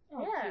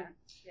 Oh, yeah.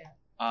 Yeah.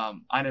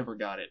 I never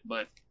got it,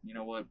 but you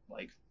know what?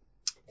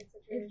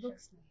 It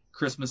looks nice.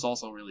 Christmas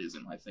also really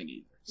isn't my thing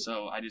either.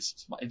 So I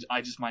just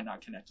might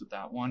not connect with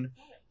that one.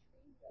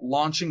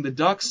 Launching the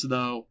Ducks,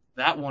 though,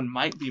 that one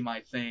might be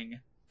my thing,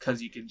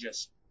 because you can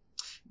just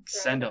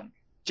send them.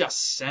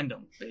 Just send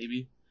them,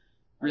 baby.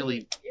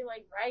 Really. You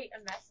write a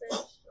message, a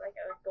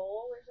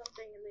goal or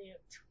something, and then you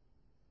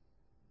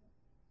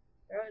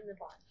throw it in the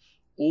pond.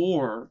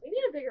 Or we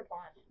need a bigger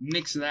pond.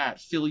 Mix that,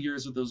 fill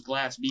yours with those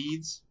glass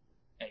beads,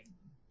 and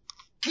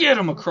Get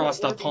them across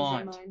the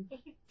pond. Mine.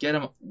 Get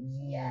them.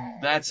 Yeah.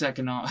 That's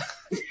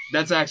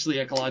That's actually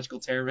ecological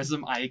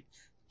terrorism. I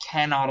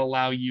cannot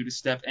allow you to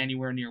step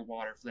anywhere near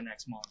water for the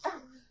next month.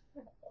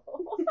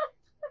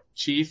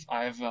 Chief,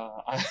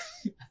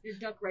 Your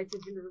duck rights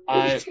have been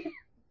removed.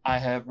 I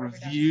have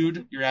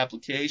reviewed your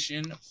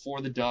application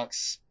for the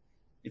ducks.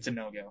 It's a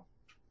no-go.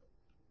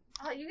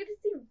 Oh, you get to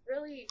see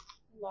really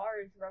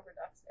large rubber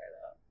ducks there,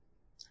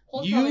 though.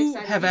 Cole's probably You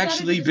excited. have You gotta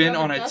actually do this been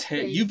rubber on a duck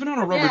thing. you've been on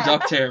a rubber Yeah.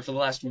 duck tear for the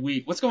last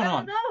week. What's going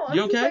on? I don't know.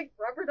 You I'm just okay? like,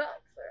 rubber ducks.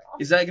 They're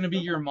awesome. Is that going to be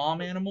your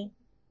mom animal?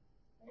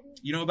 Maybe.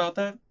 You know about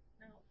that?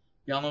 No.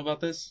 Y'all know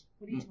about this?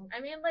 What are you talking I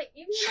mean, like,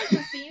 you mean like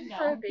the theme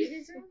for a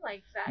baby's room?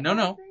 Like that kind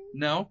of thing?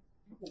 No.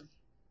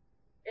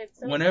 It's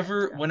so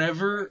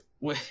Whenever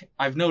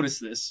I've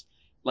noticed this,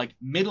 like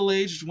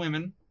middle-aged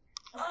women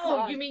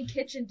Oh, you mean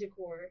kitchen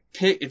decor?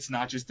 it's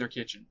not just their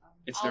kitchen.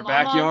 It's their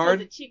my mom backyard.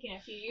 was a chicken a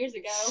few years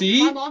ago.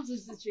 See? My mom's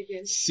is a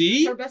chicken.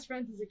 See? Her best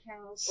friend's is a cow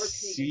or pig.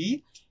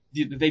 See?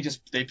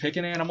 They pick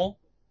an animal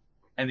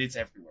and it's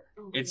everywhere.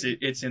 Oh,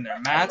 It's in their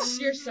mats.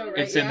 You're so right.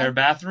 It's in their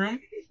bathroom.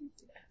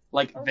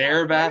 Like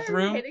their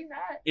bathroom. Hitting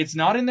that? It's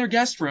not in their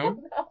guest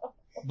room, No.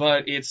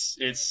 but it's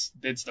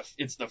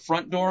the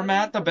front door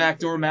mat, the back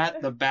door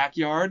mat, the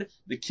backyard,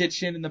 the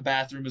kitchen, and the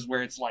bathroom is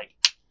where it's like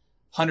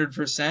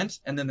 100%,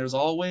 and then there's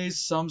always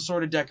some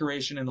sort of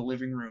decoration in the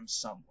living room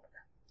somewhere.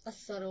 A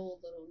subtle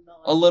little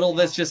nod. A little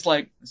that's just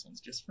like, this one's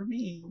just for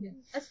me. Yeah.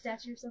 A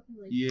statue or something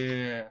like.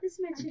 Yeah. This is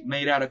my chicken.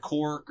 Made out of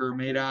cork or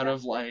made out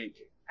of like,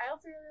 I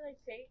also really like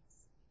fakes.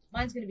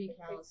 Mine's gonna be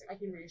cows. I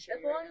can reassure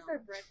As you. long right as now. they're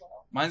bred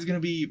well. mine's gonna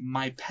be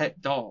my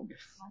pet dog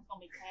Mine's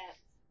gonna be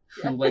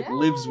cat. who like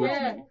lives with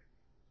Yeah. me.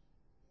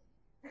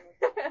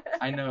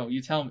 I know,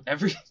 you tell me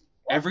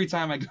every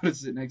time I go to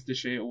sit next to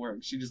Shay at work,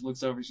 she just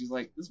looks over, she's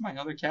like, this is my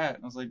other cat.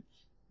 And I was like,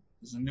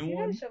 there's a new You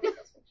one? gotta show me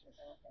those pictures.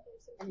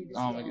 I need to Oh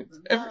see my all of goodness.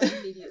 them.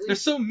 Immediately. They're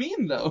so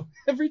mean though.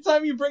 Every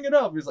time you bring it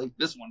up, it's like,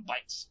 this one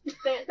bites.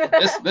 They,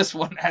 This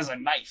one has a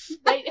knife.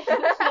 they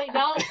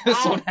don't This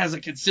bite. one has a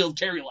concealed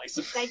carry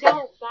license. They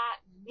don't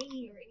bite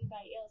me or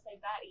anybody else. They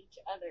bite each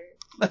other.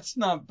 That's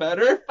not They're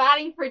better.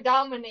 fighting for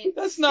dominance.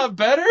 That's not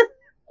better.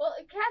 Well,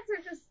 cats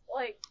are just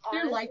like,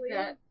 They're like honestly,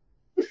 that.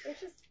 They're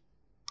just,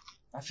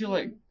 I feel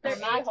like They're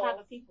my a-holes, type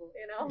of people.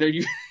 you know?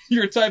 they're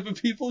your type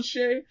of people,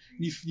 Shay.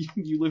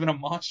 You live in a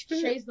mosh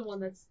pit. Shay's the one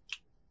that's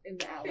in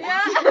the alley.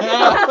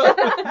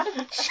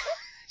 Yeah.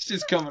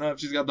 She's coming up.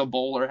 She's got the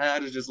bowler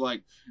hat. It's just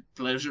like,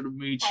 pleasure to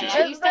meet you.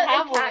 Hey, I used to But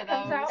have a one cat of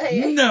comes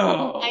those. out.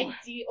 No. I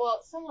do.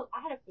 Well,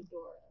 I had a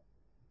fedora.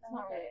 It's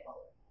not really Okay. a bowler.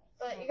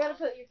 But you gotta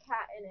put your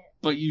cat in it.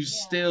 But you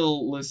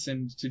still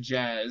listened to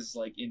jazz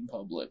like in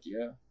public,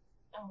 yeah,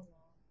 Oh no.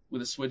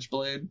 with a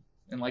switchblade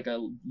and like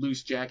a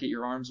loose jacket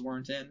your arms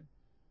weren't in.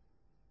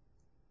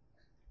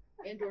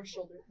 And or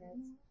shoulder pads.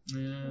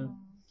 Yeah.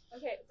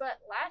 Okay, but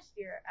last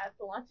year at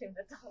the launching of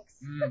the ducks,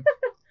 Mm.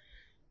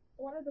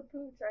 one of the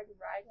poo tried to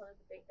ride one of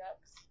the big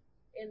ducks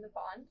in the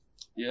pond,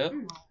 Yep.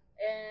 and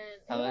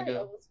How'd that go?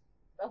 almost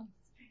fell in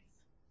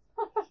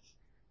his face.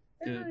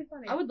 It's Good. really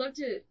funny. I would love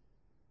to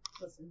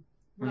listen.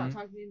 We're Mhm. not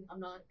talking. I'm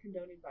not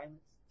condoning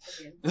violence.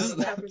 Again, This is-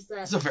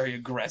 100%. It's a very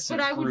aggressive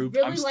But I would group.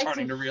 really I'm like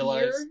starting to to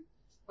realize. hear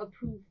a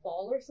poo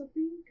fall or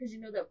something, because you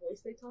know that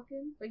voice they talk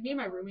in. Like me and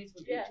my roommates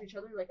would do it to each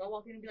other. Like I'll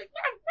walk in and be like,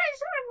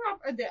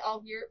 and then I'll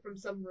hear it from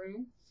some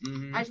room.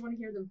 Mm-hmm. I just want to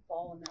hear them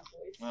fall in that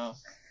voice. Well,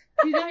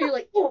 You know, you're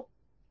like, oh.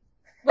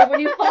 But when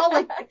you fall,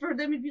 like for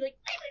them, it'd be like,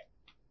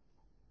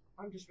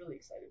 I'm just really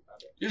excited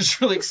about it. you're just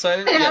really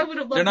excited. And I Yeah. would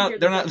have loved They're to not. hear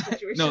They're that not.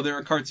 situation. No, they're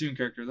a cartoon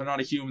character. They're not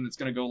a human that's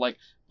gonna go like.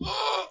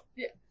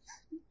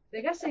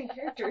 They got same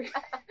character.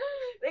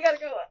 They gotta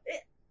go.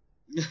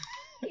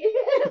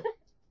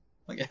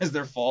 Like as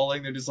they're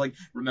falling, they're just like,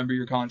 remember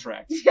your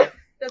contract.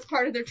 That's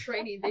part of their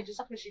training. They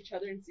just push each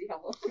other and see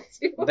how well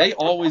they do. They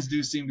always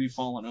do seem to be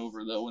falling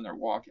over though when they're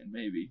walking.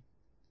 Maybe.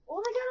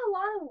 Well,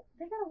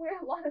 they gotta wear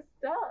a lot of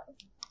stuff.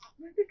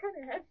 They're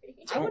kind of heavy.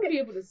 I want to be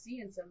able to see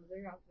in some of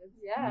their outfits.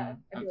 Yeah.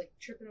 I'd be like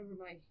tripping over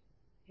my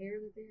hair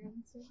that they have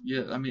and stuff.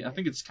 Yeah, I mean, I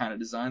think it's kind of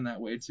designed that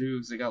way too,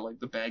 because they got like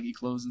the baggy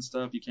clothes and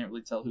stuff. You can't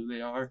really tell who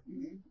they are.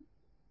 Mhm.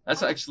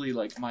 That's actually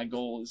like my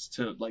goal is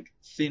to like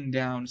thin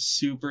down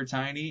super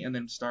tiny and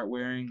then start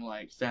wearing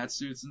like fat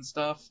suits and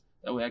stuff.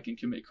 That way I can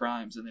commit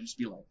crimes and then just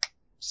be like,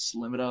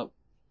 slim it up.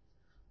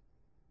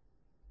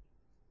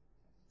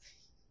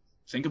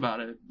 Think about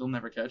it. They'll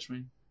never catch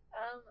me.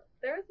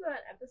 There was an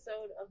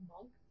episode of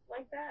Monk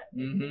like that.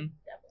 And Mhm. he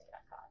definitely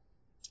got caught.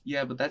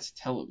 Yeah, but that's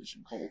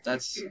television, Cole.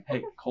 That's,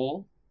 hey,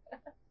 Cole,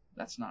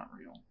 that's not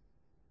real.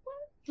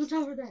 Don't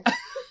tell her that.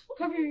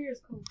 Cover your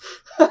ears, Cole.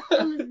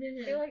 Don't listen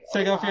to They him. like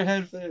Take off your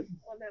laugh headset.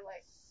 when they're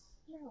like,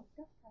 no,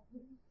 don't tell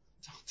me.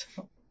 Don't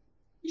tell.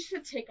 You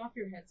should take off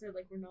your headset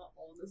like we're not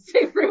all in the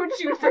same room.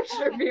 She would for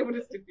sure be able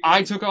to stick to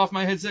I took off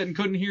my headset and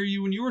couldn't hear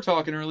you when you were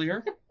talking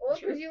earlier. Well,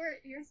 because you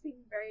were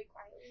speaking very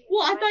quietly.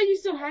 Well, I thought you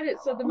still had it,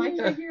 so the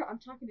mic right here, I'm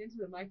talking into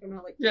the mic, I'm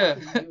not like Yeah,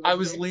 talking to you I over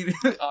was there. leaning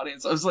in the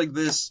audience. I was like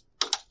this,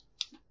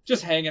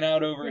 just hanging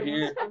out over Yeah,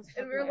 here. I was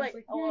And we were I was like,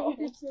 yeah, oh. you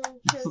did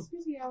so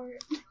spooky hour.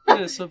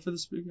 Yeah, so for the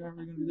speaker,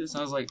 we're gonna do this. And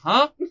I was like,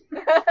 huh?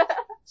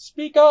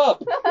 Speak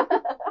up.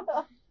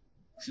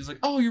 She's like,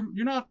 oh,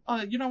 you're not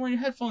wearing your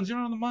headphones. You're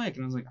not on the mic.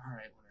 And I was like, all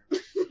right,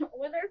 whatever.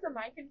 When there's a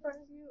mic in front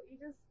of you, you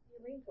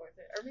lean towards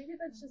it. Or maybe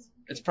that's just.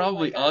 It's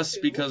probably us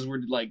because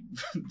we're like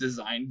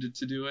designed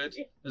to do it.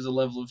 There's a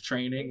level of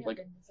training,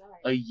 like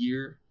a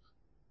year.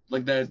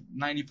 Like that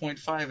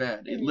 90.5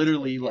 ad. It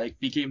literally like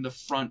became the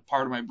front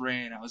part of my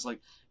brain. I was like,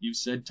 you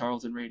said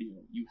Tarleton Radio.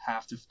 You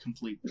have to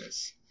complete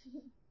this.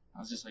 I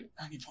was just like,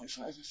 90.5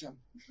 FM.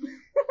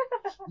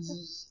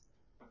 It's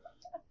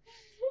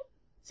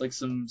like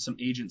some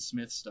Agent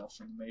Smith stuff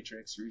from The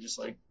Matrix where you're just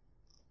like,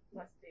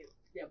 must do.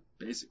 Yep.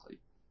 Basically.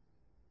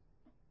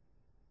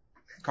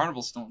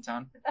 Carnival's still in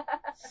town.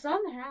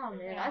 Somehow,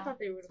 man. I thought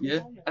they would have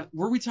gone. Yeah.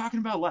 Were we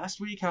talking about last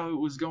week how it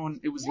was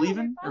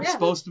leaving? Or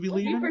supposed to be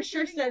leaving? We for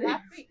sure said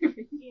it.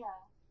 Yeah.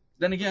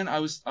 Then again, I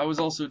was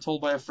also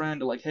told by a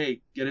friend, like,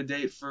 hey, get a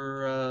date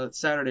for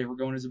Saturday. We're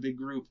going as a big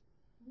group.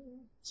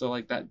 Mm-hmm. So,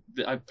 like, that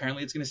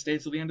apparently it's going to stay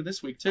till the end of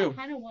this week, too. I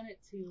kind of want it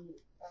to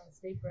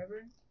stay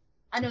forever.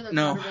 I know that's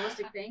not a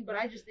realistic thing, but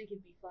I just think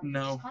it'd be fun.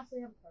 No. Just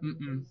constantly have a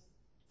carnival.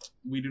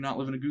 We do not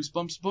live in a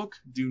Goosebumps book.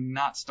 Do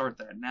not start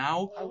that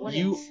now.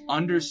 You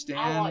understand.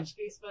 I watched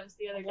Goosebumps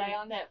the other day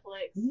on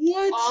Netflix.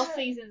 What? All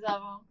seasons of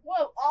them.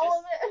 Whoa, all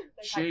of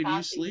it? Shay, do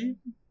you sleep?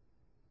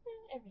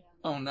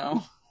 Oh,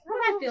 no.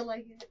 I feel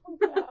like it.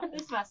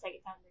 This is my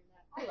second time doing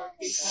that. I love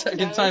Goosebumps.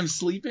 Second time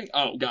sleeping?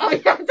 Oh, God. Oh,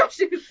 yeah, I thought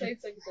she was saying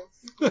second time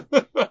sleeping.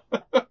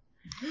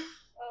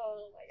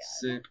 Oh, my God.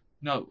 Sick.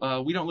 No,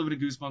 we don't live in a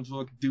Goosebumps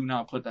book. Do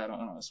not put that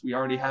on us. We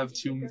already have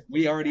too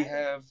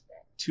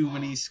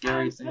many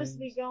scary things. I'm supposed to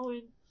be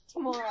going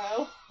tomorrow.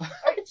 Are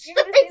you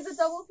going to see the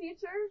double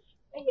feature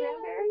in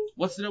Granbury?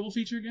 What's the double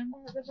feature again?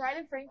 The Bride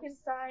of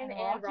Frankenstein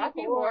and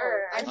Rocky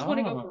Horror. I just want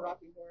to go for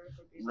Rocky Horror.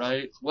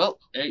 Right. Well,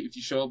 hey, if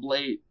you show up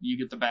late, you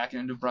get the back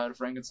end of Bride of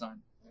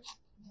Frankenstein.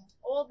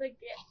 Well, I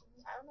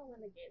don't know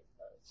when the gates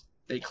close.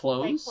 They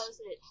close? They close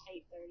at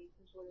 8:30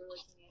 because we were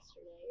looking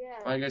yesterday.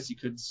 Yeah. I guess you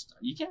can't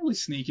really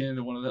sneak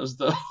into one of those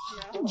though.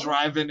 No.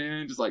 Driving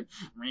in, just like,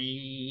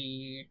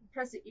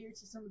 press the ear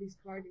to somebody's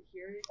car to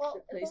hear it. Well,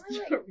 it's only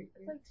like,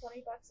 it's like $20 a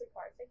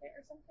car ticket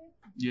or something.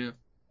 Yeah.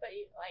 But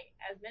like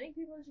as many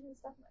people as you can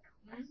stuff in the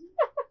car.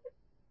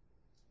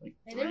 Like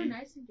hey, they were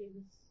nice and gave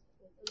us.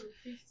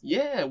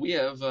 Yeah, we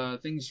have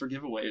things for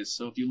giveaways.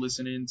 So if you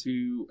listen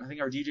into, I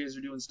think our DJs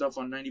are doing stuff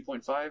on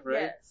 90.5,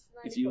 right? Yes.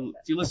 90.5. If you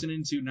listen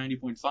into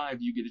 90.5,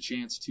 you get a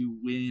chance to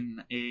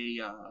win a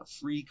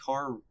free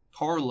car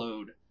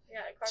load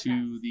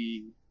to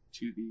the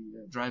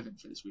drive-in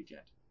for this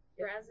weekend.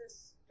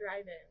 Brazos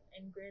Drive-In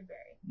in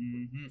Granbury.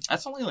 Mm-hmm.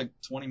 That's only like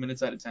 20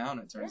 minutes out of town.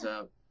 It turns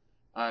out.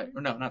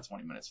 Or no, not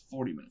 20 minutes.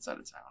 40 minutes out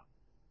of town.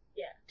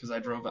 Yeah. Because I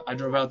drove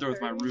out there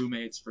with my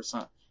roommates for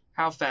some.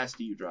 How fast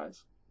do you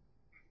drive?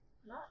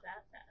 Not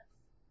that fast.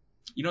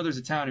 You know there's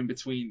a town in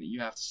between that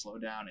you have to slow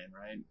down in,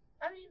 right?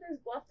 I mean, there's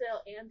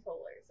Bluffdale and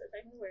Toller, so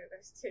technically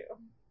there's two.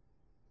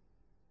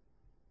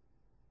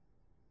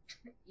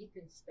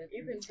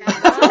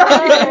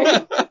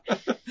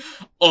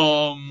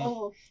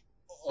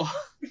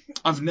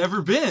 I've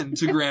never been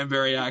to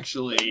Granbury,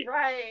 actually.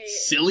 Right.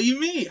 Silly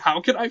me. How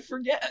could I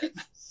forget?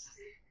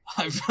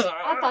 I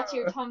thought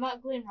you were talking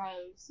about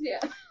Glenrose. Yeah.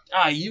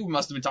 You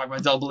must have been talking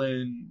about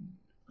Dublin.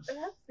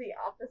 That's the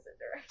opposite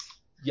direction.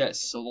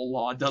 Yes, so the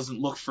law doesn't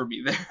look for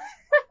me there.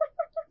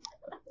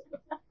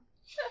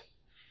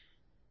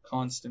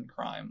 Constant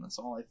crime, that's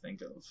all I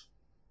think of.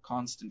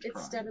 Constant crime.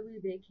 It's steadily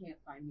they can't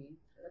find me.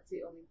 That's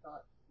the only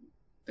thought.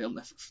 They'll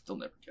never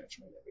catch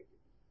me.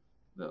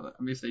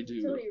 I mean, if they do.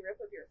 Until you rip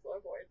up your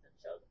floorboards and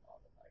show them all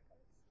the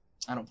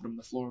podcasts. I don't put them on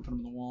the floor, I put them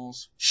on the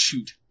walls.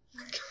 Shoot.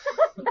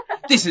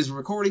 This is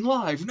recording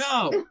live.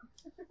 No.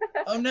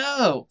 Oh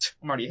no.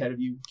 I'm already ahead of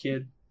you,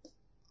 kid.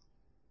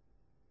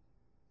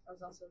 I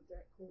was also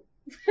that cool.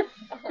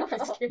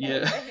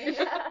 Yeah.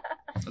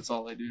 That's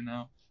all I do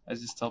now. I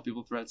just tell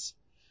people threats.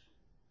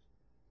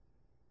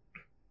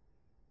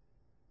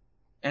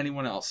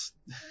 Anyone else?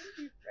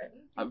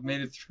 I've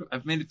made it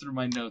through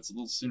my notes a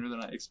little sooner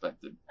than I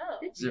expected. Oh.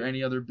 Is there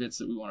any other bits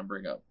that we want to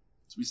bring up?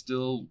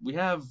 So we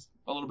have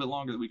a little bit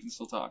longer that we can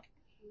still talk.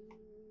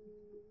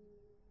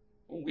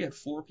 Well, we had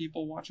 4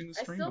 people watching the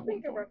stream. I still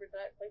think a rubber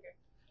duck,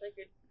 like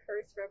a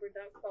cursed rubber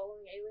duck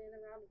following alien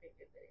around, would be a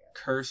good video.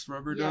 Cursed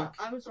rubber duck?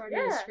 Yeah, I was writing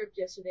a script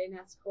yesterday and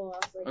asked Cole. I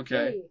was like,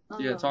 okay.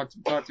 Hey, yeah, talk to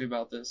me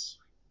about this.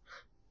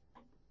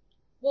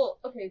 Well,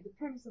 okay, the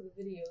premise of the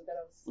video that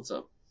I was. What's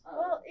up?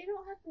 Well, you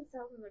don't have to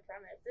tell them the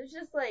premise. It's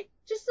just like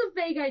a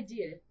vague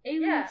idea.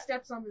 Alien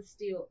steps on the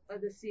seal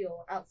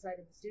outside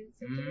of the student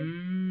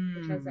center,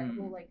 which has that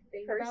whole like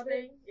thing about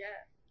it.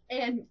 Yeah.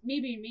 And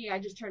me, I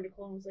just turned to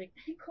Cole and was like,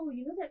 "Hey, Cole,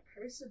 you know that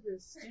curse of the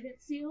student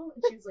seal?"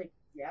 And she was like,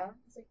 "Yeah." I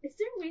was like, "Is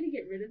there a way to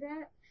get rid of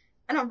that?"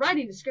 And I'm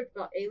writing a script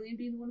about Alien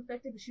being the one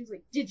affected, but she was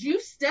like, "Did you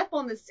step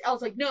on this?" I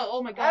was like, "No,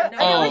 oh my god, no."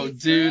 Oh,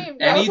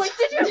 dude. I was like,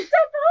 "Did you step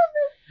on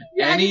this?"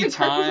 Yeah,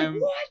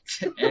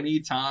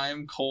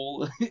 anytime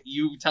Cole,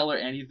 you tell her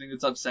anything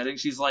that's upsetting,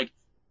 she's like,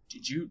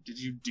 Did you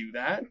do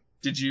that?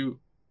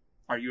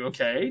 Are you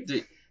okay?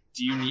 Do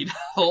you need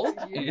help?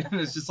 And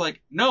it's just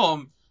like,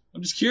 no,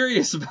 I'm just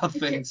curious about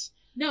things.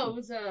 No, it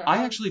was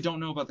I actually don't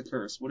know about the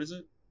curse. What is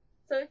it?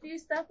 So if you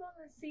step on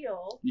the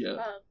seal, yes,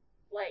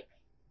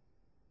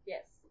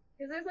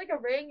 because there's like a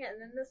ring and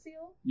then the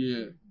seal.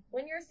 Yeah.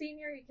 When you're a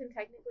senior, you can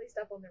technically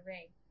step on the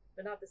ring,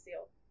 but not the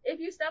seal. If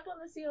you step on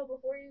the seal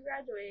before you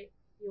graduate,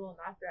 you will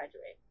not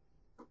graduate.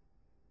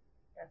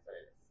 That's what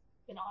it is.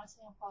 And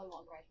honestly, I probably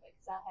won't graduate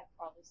because I have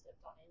probably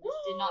stepped on it and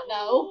just did not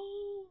know.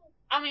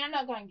 I mean, I'm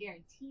not going to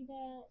guarantee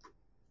that,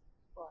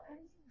 but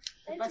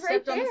if I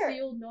stepped on the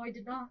seal, no, I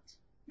did not.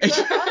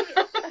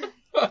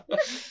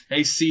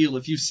 Hey, seal,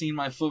 if you've seen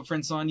my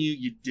footprints on you,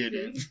 you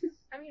didn't.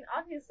 I mean,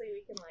 obviously,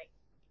 we can, like,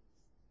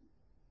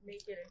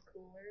 make it a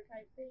cooler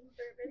type thing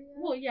for a video.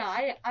 Well, yeah,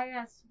 I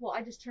asked,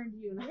 I just turned to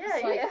you and I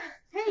was like,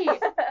 hey,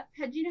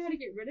 do you know how to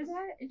get rid of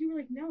that? And you were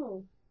like,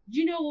 no. Do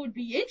you know what would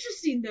be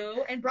interesting,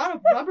 though? And brought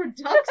up rubber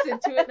ducks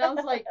into it, and I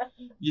was like...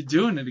 You're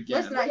doing it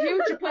again. Listen, I hear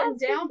what you're putting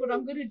down, but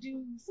I'm going to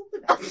do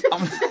something else.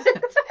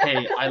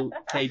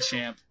 Hey,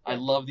 champ, I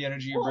love the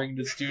energy you bring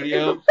to the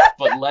studio,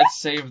 but let's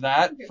save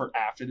that for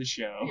after the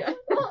show. Yeah.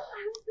 Well,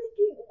 I was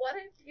thinking, what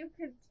if you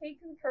could take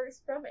the curse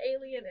from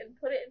Alien and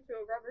put it into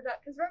a rubber duck?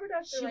 Because rubber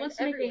ducks are, like,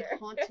 everywhere. She wants to make a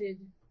haunted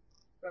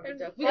rubber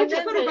duck. We could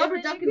just put a rubber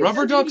duck in the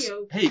rubber ducks,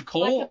 studio. hey,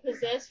 Cole... Like a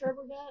possessed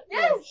rubber duck?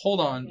 Yes! Hold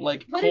on,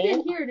 like, Put it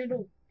in here and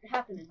it'll...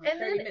 happen in like 30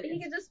 minutes. And then he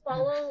can just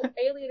follow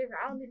Alien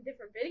around in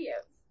different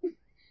videos.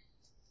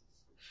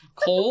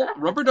 Cole,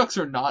 rubber ducks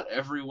are not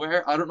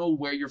everywhere. I don't know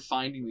where you're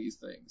finding these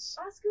things.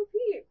 Oscar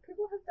P.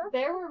 People have ducks.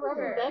 There were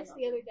rubber ducks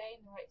the other day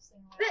in the right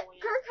center.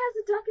 Kirk has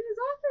a duck in his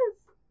office.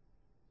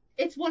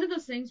 It's one of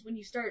those things when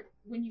you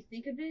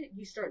think of it,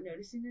 you start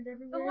noticing it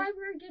everywhere. The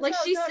library gives like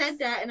out she ducks said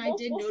that, and I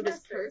did notice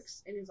semesters.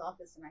 Kirk's in his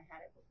office, and I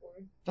had it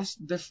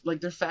before.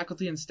 They're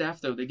faculty and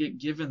staff though. They get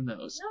given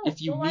those. No,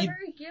 the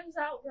library gives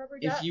out rubber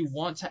ducks. If you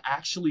want to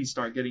actually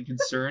start getting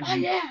concerned,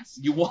 yes.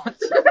 You want.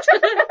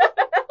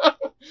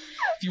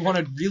 If you want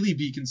to really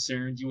be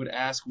concerned, you would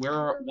ask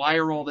why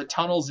are all the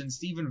tunnels in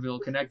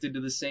Stephenville connected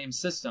to the same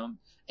system,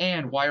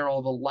 and why are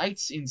all the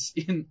lights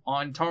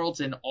on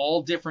Tarleton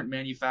all different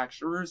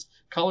manufacturers,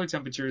 color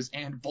temperatures,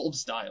 and bulb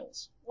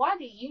styles? Why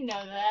do you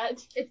know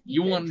that?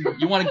 You want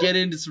to get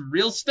into some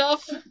real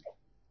stuff? I have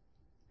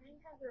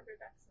rubber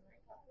ducks in my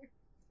car.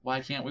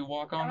 Why can't we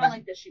walk on I them? don't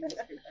like that she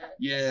whispered that.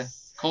 Yeah,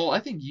 Cole, I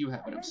think you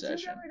have an I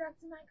obsession. have 2 rubber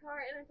ducks in my car,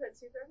 and I put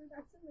 2 rubber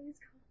ducks in Lee's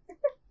car.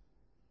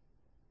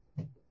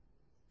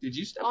 Did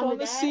you step on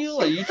the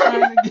seal? Are you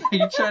trying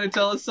to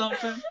tell us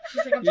something?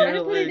 She's like, I'm trying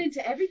to put it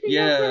into everything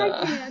else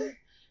that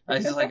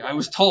I can. I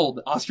was told.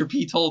 Oscar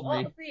P. told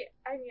me. Well, see,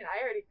 I mean, I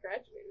already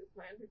graduated with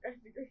my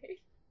undergrad degree.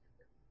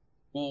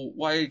 Well,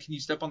 why can you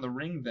step on the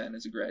ring then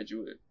as a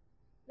graduate?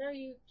 No,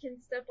 you can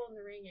step on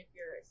the ring if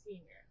you're a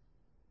senior.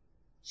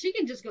 She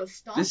can just go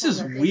stomp. This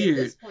is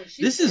weird.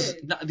 This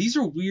these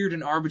are weird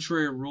and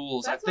arbitrary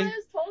rules. That's what I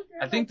was told.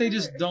 I think they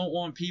just don't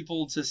want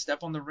people to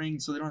step on the ring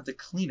so they don't have to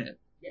clean it.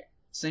 Yeah.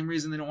 Same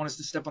reason they don't want us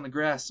to step on the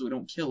grass so we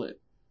don't kill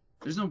it.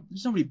 There's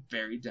nobody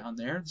buried down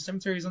there. The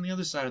cemetery's on the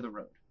other side of the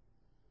road.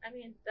 John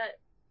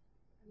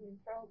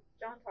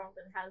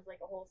Tarleton has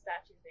like a whole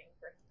statue thing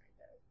for him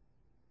right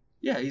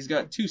there. Yeah, he's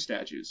got 2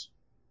 statues.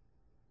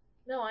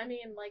 No, I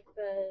mean like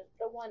the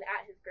one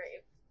at his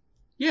grave.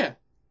 Yeah.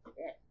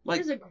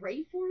 Like, there's a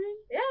grave for him?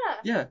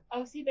 Yeah.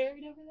 Oh, is he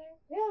buried over there?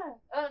 Yeah.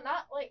 Oh,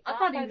 not like. I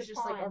thought he was just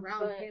like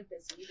around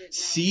campus. And you didn't know.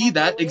 See,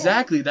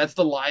 exactly. That's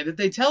the lie that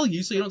they tell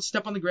you, so you don't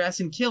step on the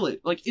grass and kill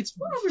it. Like, it's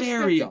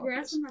very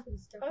obvious. I'm not gonna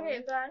step on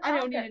it. But I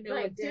don't need to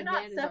know what do dead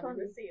not man step is on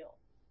the on seal.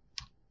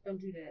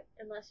 Don't do that.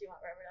 Unless you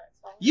want rubber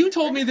ducks. You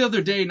told me the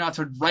other day not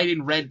to write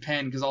in red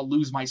pen because I'll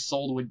lose my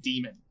soul to a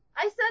demon.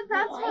 I said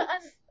that's what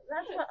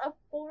a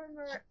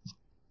former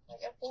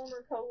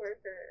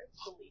coworker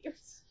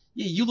believes.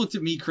 Yeah, you looked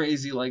at me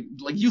crazy, like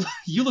you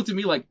looked at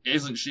me like,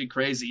 isn't she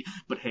crazy?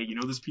 But hey, you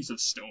know this piece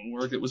of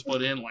stonework that was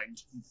put in like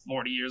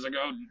 40 years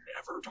ago?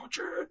 Never touch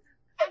it.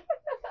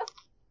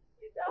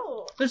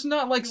 No. There's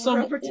not like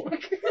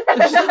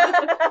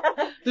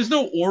there's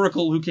no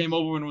oracle who came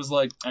over and was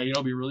like, hey,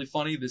 it'd be really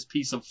funny, this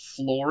piece of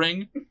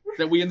flooring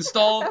that we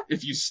installed,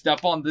 if you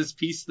step on this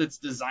piece that's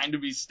designed to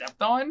be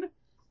stepped on,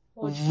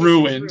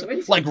 ruined.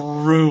 Like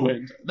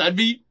ruined. That'd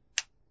be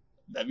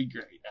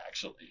great,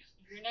 actually.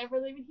 You're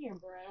never leaving here,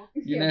 bro.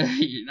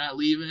 You're not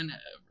leaving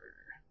ever.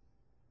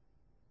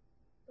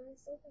 But I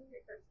still think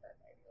your first step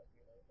idea would be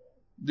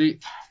really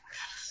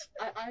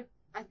I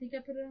good. think I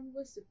put it on the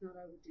list. If not,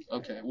 I would do that.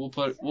 Okay,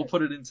 we'll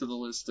put it into the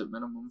list at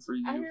minimum for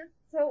you.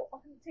 So on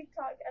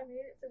TikTok, I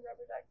made it to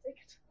rubber duck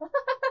TikTok.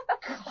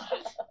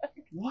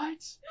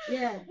 What?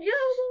 Yeah. You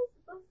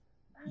know those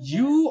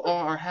you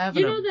are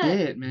having a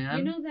bit, man.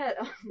 You know that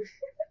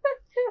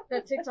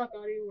that TikTok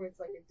audio where it's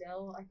like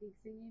Adele, I think,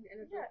 singing,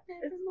 and it's like,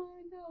 never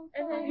mind, no.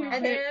 And then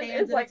it fans, and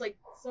it's like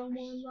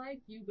someone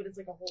like you, but it's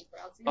like a whole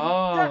crowd singing.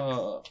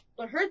 Oh.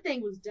 But her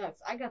thing was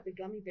ducks. I got the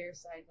gummy bear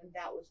side when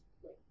that was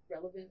like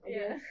relevant.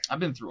 Yeah. I've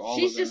been through all of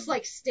She's them. just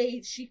like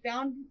stayed. She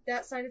found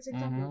that side of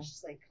TikTok and was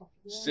just like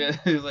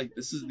comfortable. Like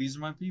these are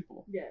my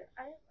people. Yeah.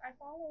 I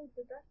followed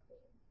the duck queen.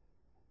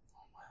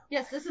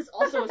 Yes, this is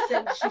also a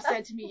sin she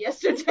said to me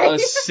yesterday. A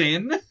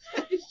sin?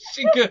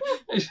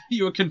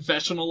 You a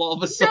confessional all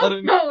of a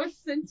sudden? No, a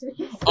sentence.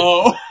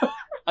 Oh,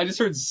 I just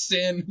heard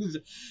sin.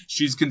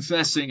 She's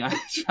confessing.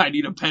 I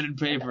need a pen and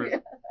paper. Yeah.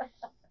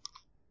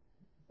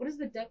 What does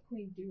the Duck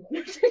Queen do on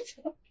her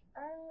TikTok?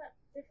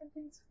 Different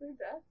things for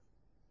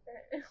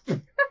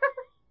ducks.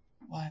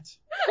 What?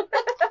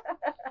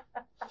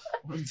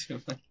 What are you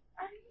doing?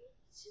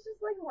 She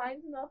just like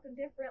lines them up in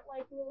different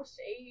like little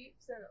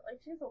shapes and like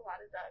she has a lot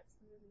of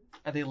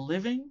ducks. Are they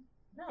living?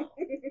 No.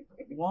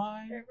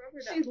 Why? They're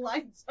rubber ducks. She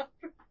lines up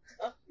her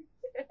duck.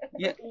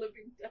 Yeah.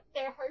 Living duck.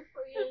 They're her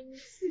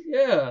friends.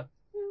 Yeah.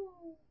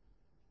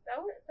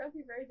 That would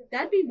be very difficult.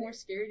 That'd be more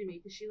scary to me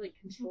because she like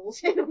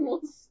controls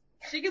animals.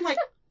 She can like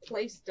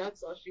place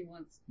ducks all she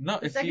wants. No,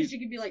 The if second you, she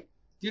could be like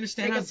do you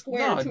understand take a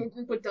square to a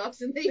group of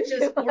ducks and they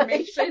just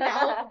formation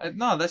out.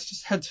 No, that's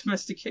just how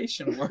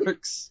domestication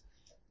works.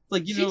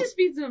 Like She just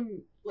feeds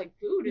them like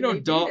food and they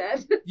dog.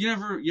 do that.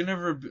 You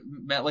never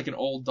met like an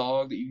old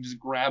dog that you can just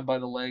grab by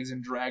the legs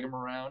and drag him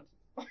around.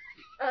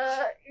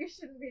 You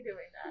shouldn't be doing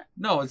that.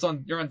 No,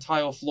 you're on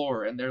tile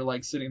floor and they're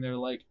like sitting there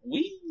like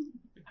wee.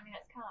 I mean,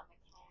 it's kind of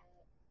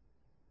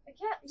like A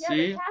cat. Yeah,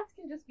 See? the cats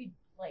can just be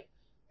like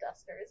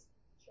dusters.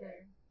 Sure.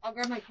 I'll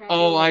grab my cat.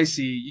 Oh, I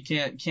see. You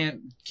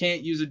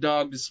can't use a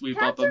dog to sweep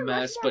Cats up a are much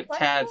mess, more but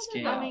cats flexible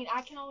than can. I mean,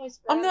 I can always.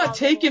 I'm grab not my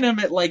taking little- him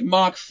at like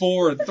Mach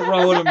 4 and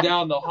throwing him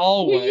down the Well,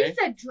 hallway. you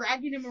said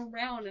dragging him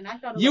around, and I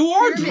thought of You like,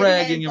 are pyramid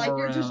dragging heads, him like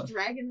you're around. just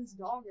dragging this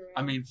dog around.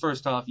 I mean,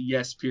 first off,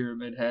 yes,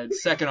 Pyramid Head.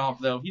 Second off,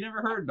 though, he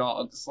never heard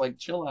dogs. Like,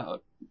 chill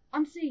out.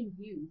 I'm saying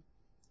you.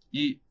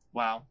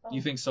 Wow, Oh.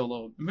 you think so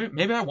low.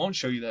 Maybe I won't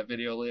show you that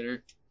video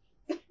later.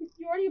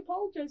 You already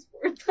apologized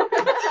for it.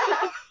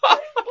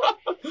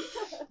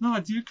 No,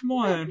 dude, come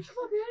on. Come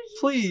on, man.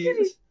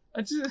 Please.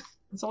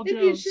 It's all It'd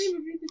be a jokes. shame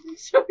if you didn't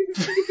show your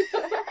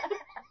video.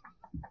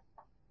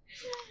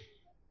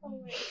 Oh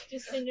my.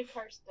 Just send a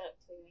cursed duck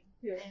to him.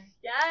 Yeah.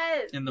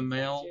 Yes. In the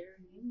mail.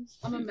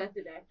 I'm a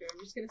method actor. I'm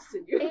just gonna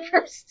send you a And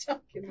cursed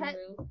duck in the pet-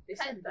 mail. They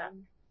pet send it duck.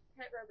 in.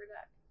 Pet rubber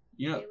duck.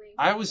 You know, Alien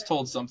I was duck.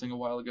 told something a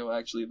while ago,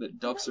 actually, that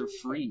ducks are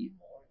free.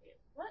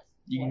 What?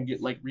 You can What?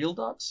 get, like, real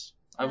ducks.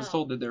 I was No.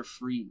 told that they're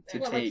free to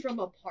What, take. like from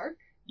a park?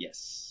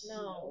 Yes.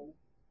 No.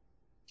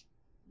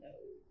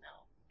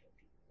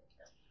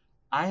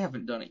 I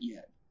haven't done it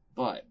yet,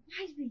 but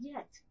Why is it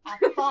yet? I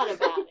thought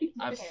about it.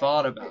 I've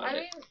thought about I it.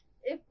 mean,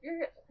 if you're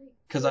like,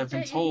 'Cause I've been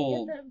legit,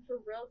 told- you can get them for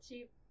real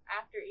cheap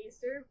after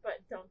Easter,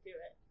 but don't do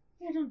it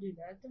Yeah, don't do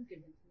that. Don't give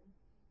it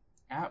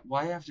to me.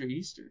 Why after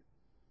Easter?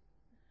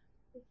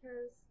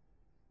 because,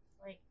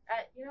 like,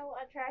 at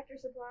Tractor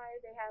Supply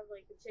they have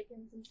like the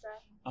chickens and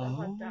stuff. They'll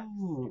have ducks.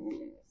 Oh.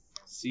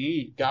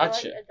 See, They're, like,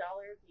 gotcha. $1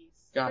 a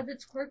piece. Got. But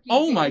it's quirky.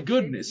 Oh my It's-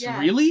 goodness, yeah.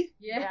 really?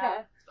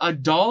 Yeah.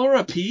 $1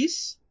 a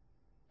piece?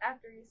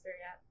 After Easter,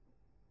 yeah.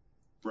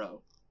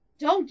 Bro.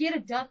 Don't get a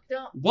duck.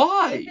 Don't.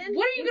 Why? Ethan,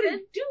 What are you gonna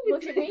Ethan, do with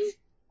Look at me. this?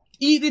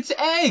 Eat its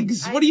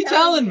eggs. I'm What are you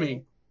telling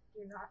me?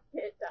 Do not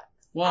get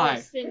ducks. Why?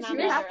 I'll send my You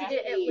mother have to get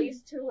after at you.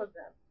 least 2 of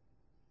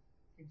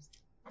them.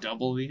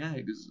 Double the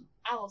eggs.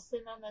 I will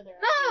send my mother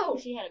after No!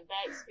 you. She had a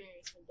bad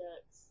experience with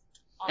ducks.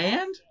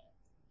 And?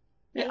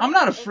 Yeah, I'm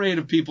not afraid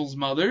of people's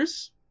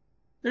mothers.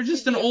 They're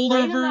just an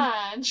older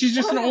version. She's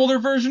just an older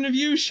version of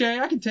you, Shay.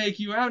 I can take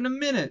you out in a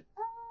minute.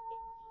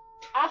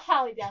 I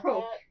highly doubt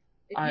Bro.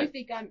 that. If you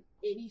think I'm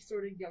any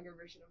sort of younger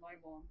version of my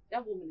mom,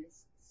 that woman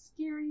is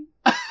scary.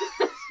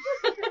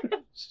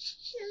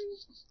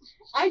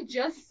 I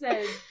just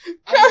said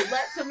I would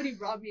let somebody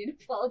rob me and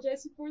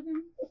apologize for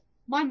them.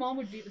 My mom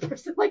would be the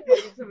person like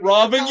letting somebody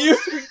Robbing how you?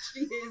 sweet she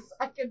is.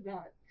 I could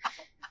not.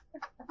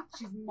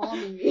 She's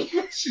momming me.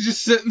 She's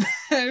just sitting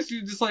there.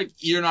 She's just like,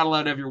 you're not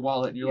allowed to have your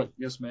wallet. And you're like,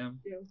 yes, ma'am.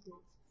 Yeah, okay.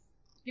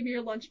 Give me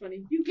your lunch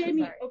money. You gave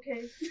me. Sorry.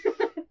 Okay.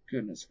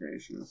 Goodness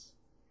gracious.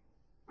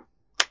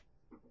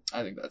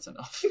 I think that's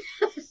enough.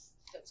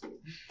 That's good.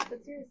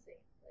 But seriously,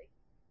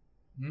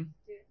 like,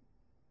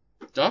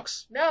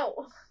 Ducks?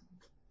 no,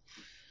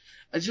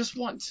 I just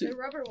want the to.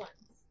 rubber ones.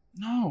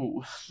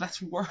 No,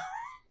 that's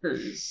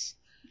worse.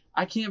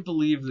 I can't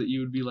believe that you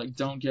would be like,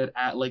 don't get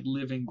at like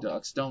living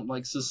ducks, don't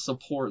like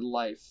support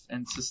life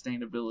and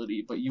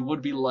sustainability, but you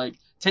would be like,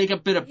 take a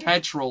bit of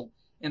petrol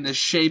in the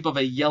shape of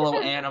a yellow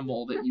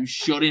animal that you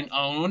shouldn't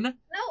own.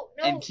 No,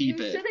 And keep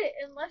you it. shouldn't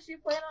unless you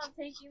plan on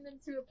taking them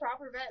to a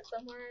proper vet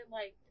somewhere in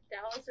like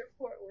Dallas or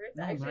Fort Worth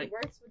that No, actually but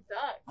works with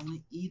ducks. I'm gonna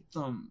eat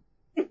them.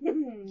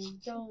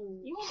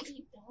 Don't. You want to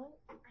eat duck?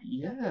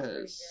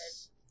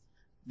 Yes.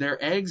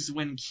 Their eggs,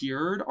 when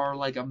cured, are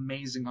like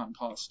amazing on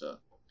pasta.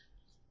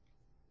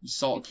 You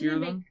salt cure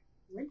couldn't them?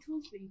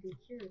 Lentils, but you could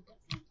cure it.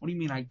 What do you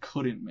mean I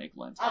couldn't make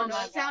lentils? I don't Oh know.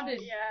 my It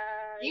sounded. Yeah.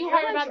 You you're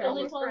heard like about the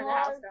almost lentil burned the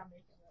house war? down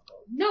making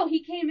lentils. No,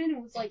 he came in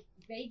and was like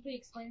vaguely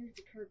explaining it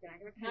to Kirk, and I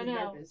got kind of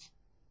No. nervous.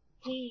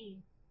 He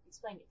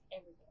explained it to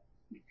everybody.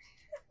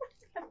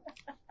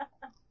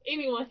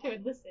 Anyone who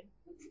would listen.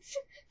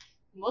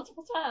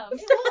 Multiple times.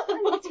 He does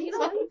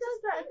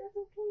that. That's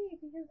okay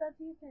because that's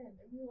Ethan and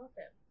we love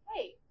him.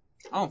 Hey,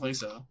 I don't think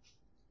so.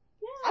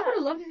 Yeah. I would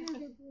have loved to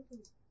have him.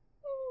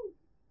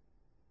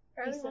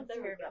 Charlie he said wants they to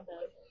were hear good about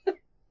though. those.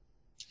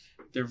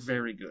 They're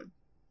very good.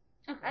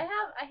 I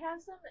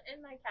have some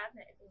in my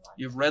cabinet if you want.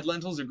 You have red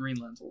lentils or green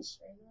lentils?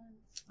 Red ones.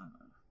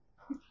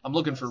 I'm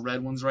looking for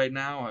red ones right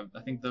now.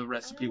 I think the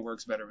recipe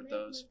works better with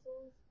those.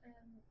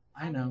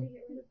 I know.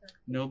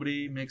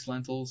 Nobody makes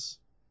lentils.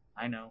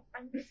 I know.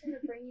 I'm just going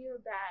to bring you a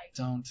bag.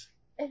 Don't.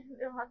 And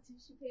it'll have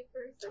tissue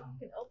paper so you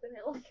can open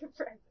it like a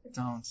present.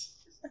 Don't.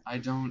 I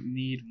don't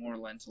need more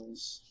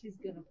lentils. She's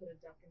going to put a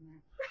duck in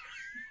there.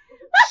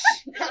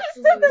 That's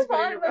the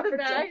bottom of the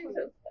bag.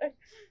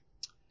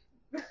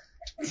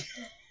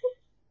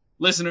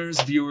 Listeners,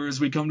 viewers,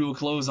 we come to a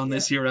close on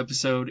this here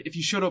episode. If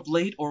you showed up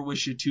late or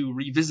wish to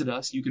revisit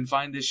us, you can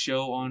find this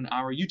show on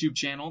our YouTube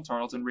channel,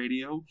 Tarleton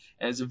Radio,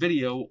 as a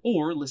video,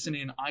 or listen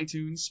in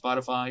iTunes,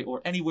 Spotify,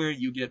 or anywhere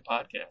you get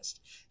podcasts.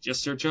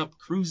 Just search up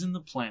Cruisin' the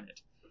Planet.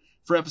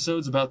 For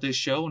episodes about this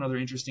show and other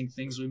interesting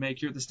things we make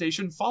here at the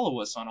station,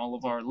 follow us on all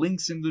of our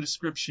links in the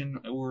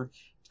description or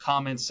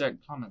comment section.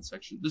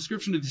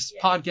 Description of this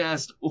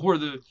podcast or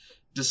the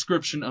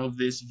description of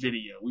this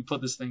video. We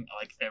put this thing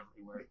like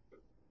everywhere.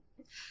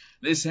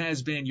 This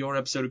has been your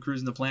episode of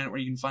Cruisin' the Planet, where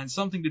you can find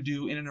something to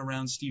do in and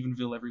around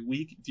Stephenville every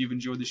week. If you've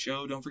enjoyed the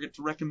show, don't forget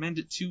to recommend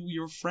it to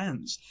your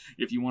friends.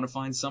 If you want to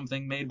find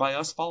something made by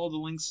us, follow the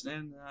links,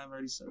 and I've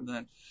already said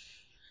that.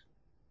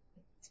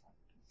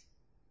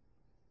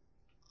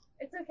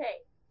 It's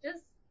okay.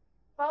 Just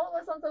follow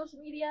us on social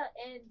media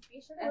and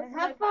be sure to listen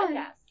have to my fun.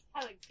 podcast.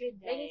 Have a good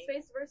day. Making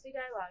Space Diversity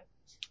Dialogue.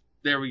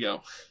 There we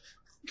go.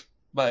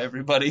 Bye,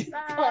 everybody.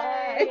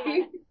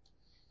 Bye.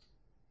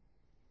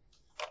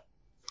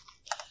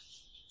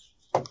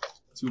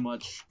 Too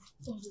much.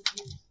 Oh,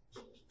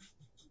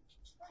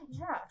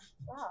 yeah.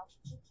 Wow.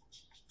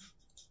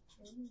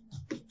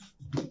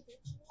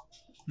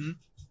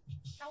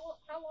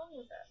 How long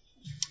was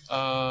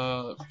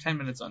that? 10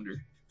 minutes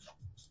under.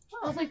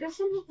 I was like, that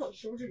somehow felt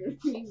shorter than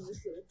me.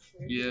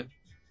 Yeah.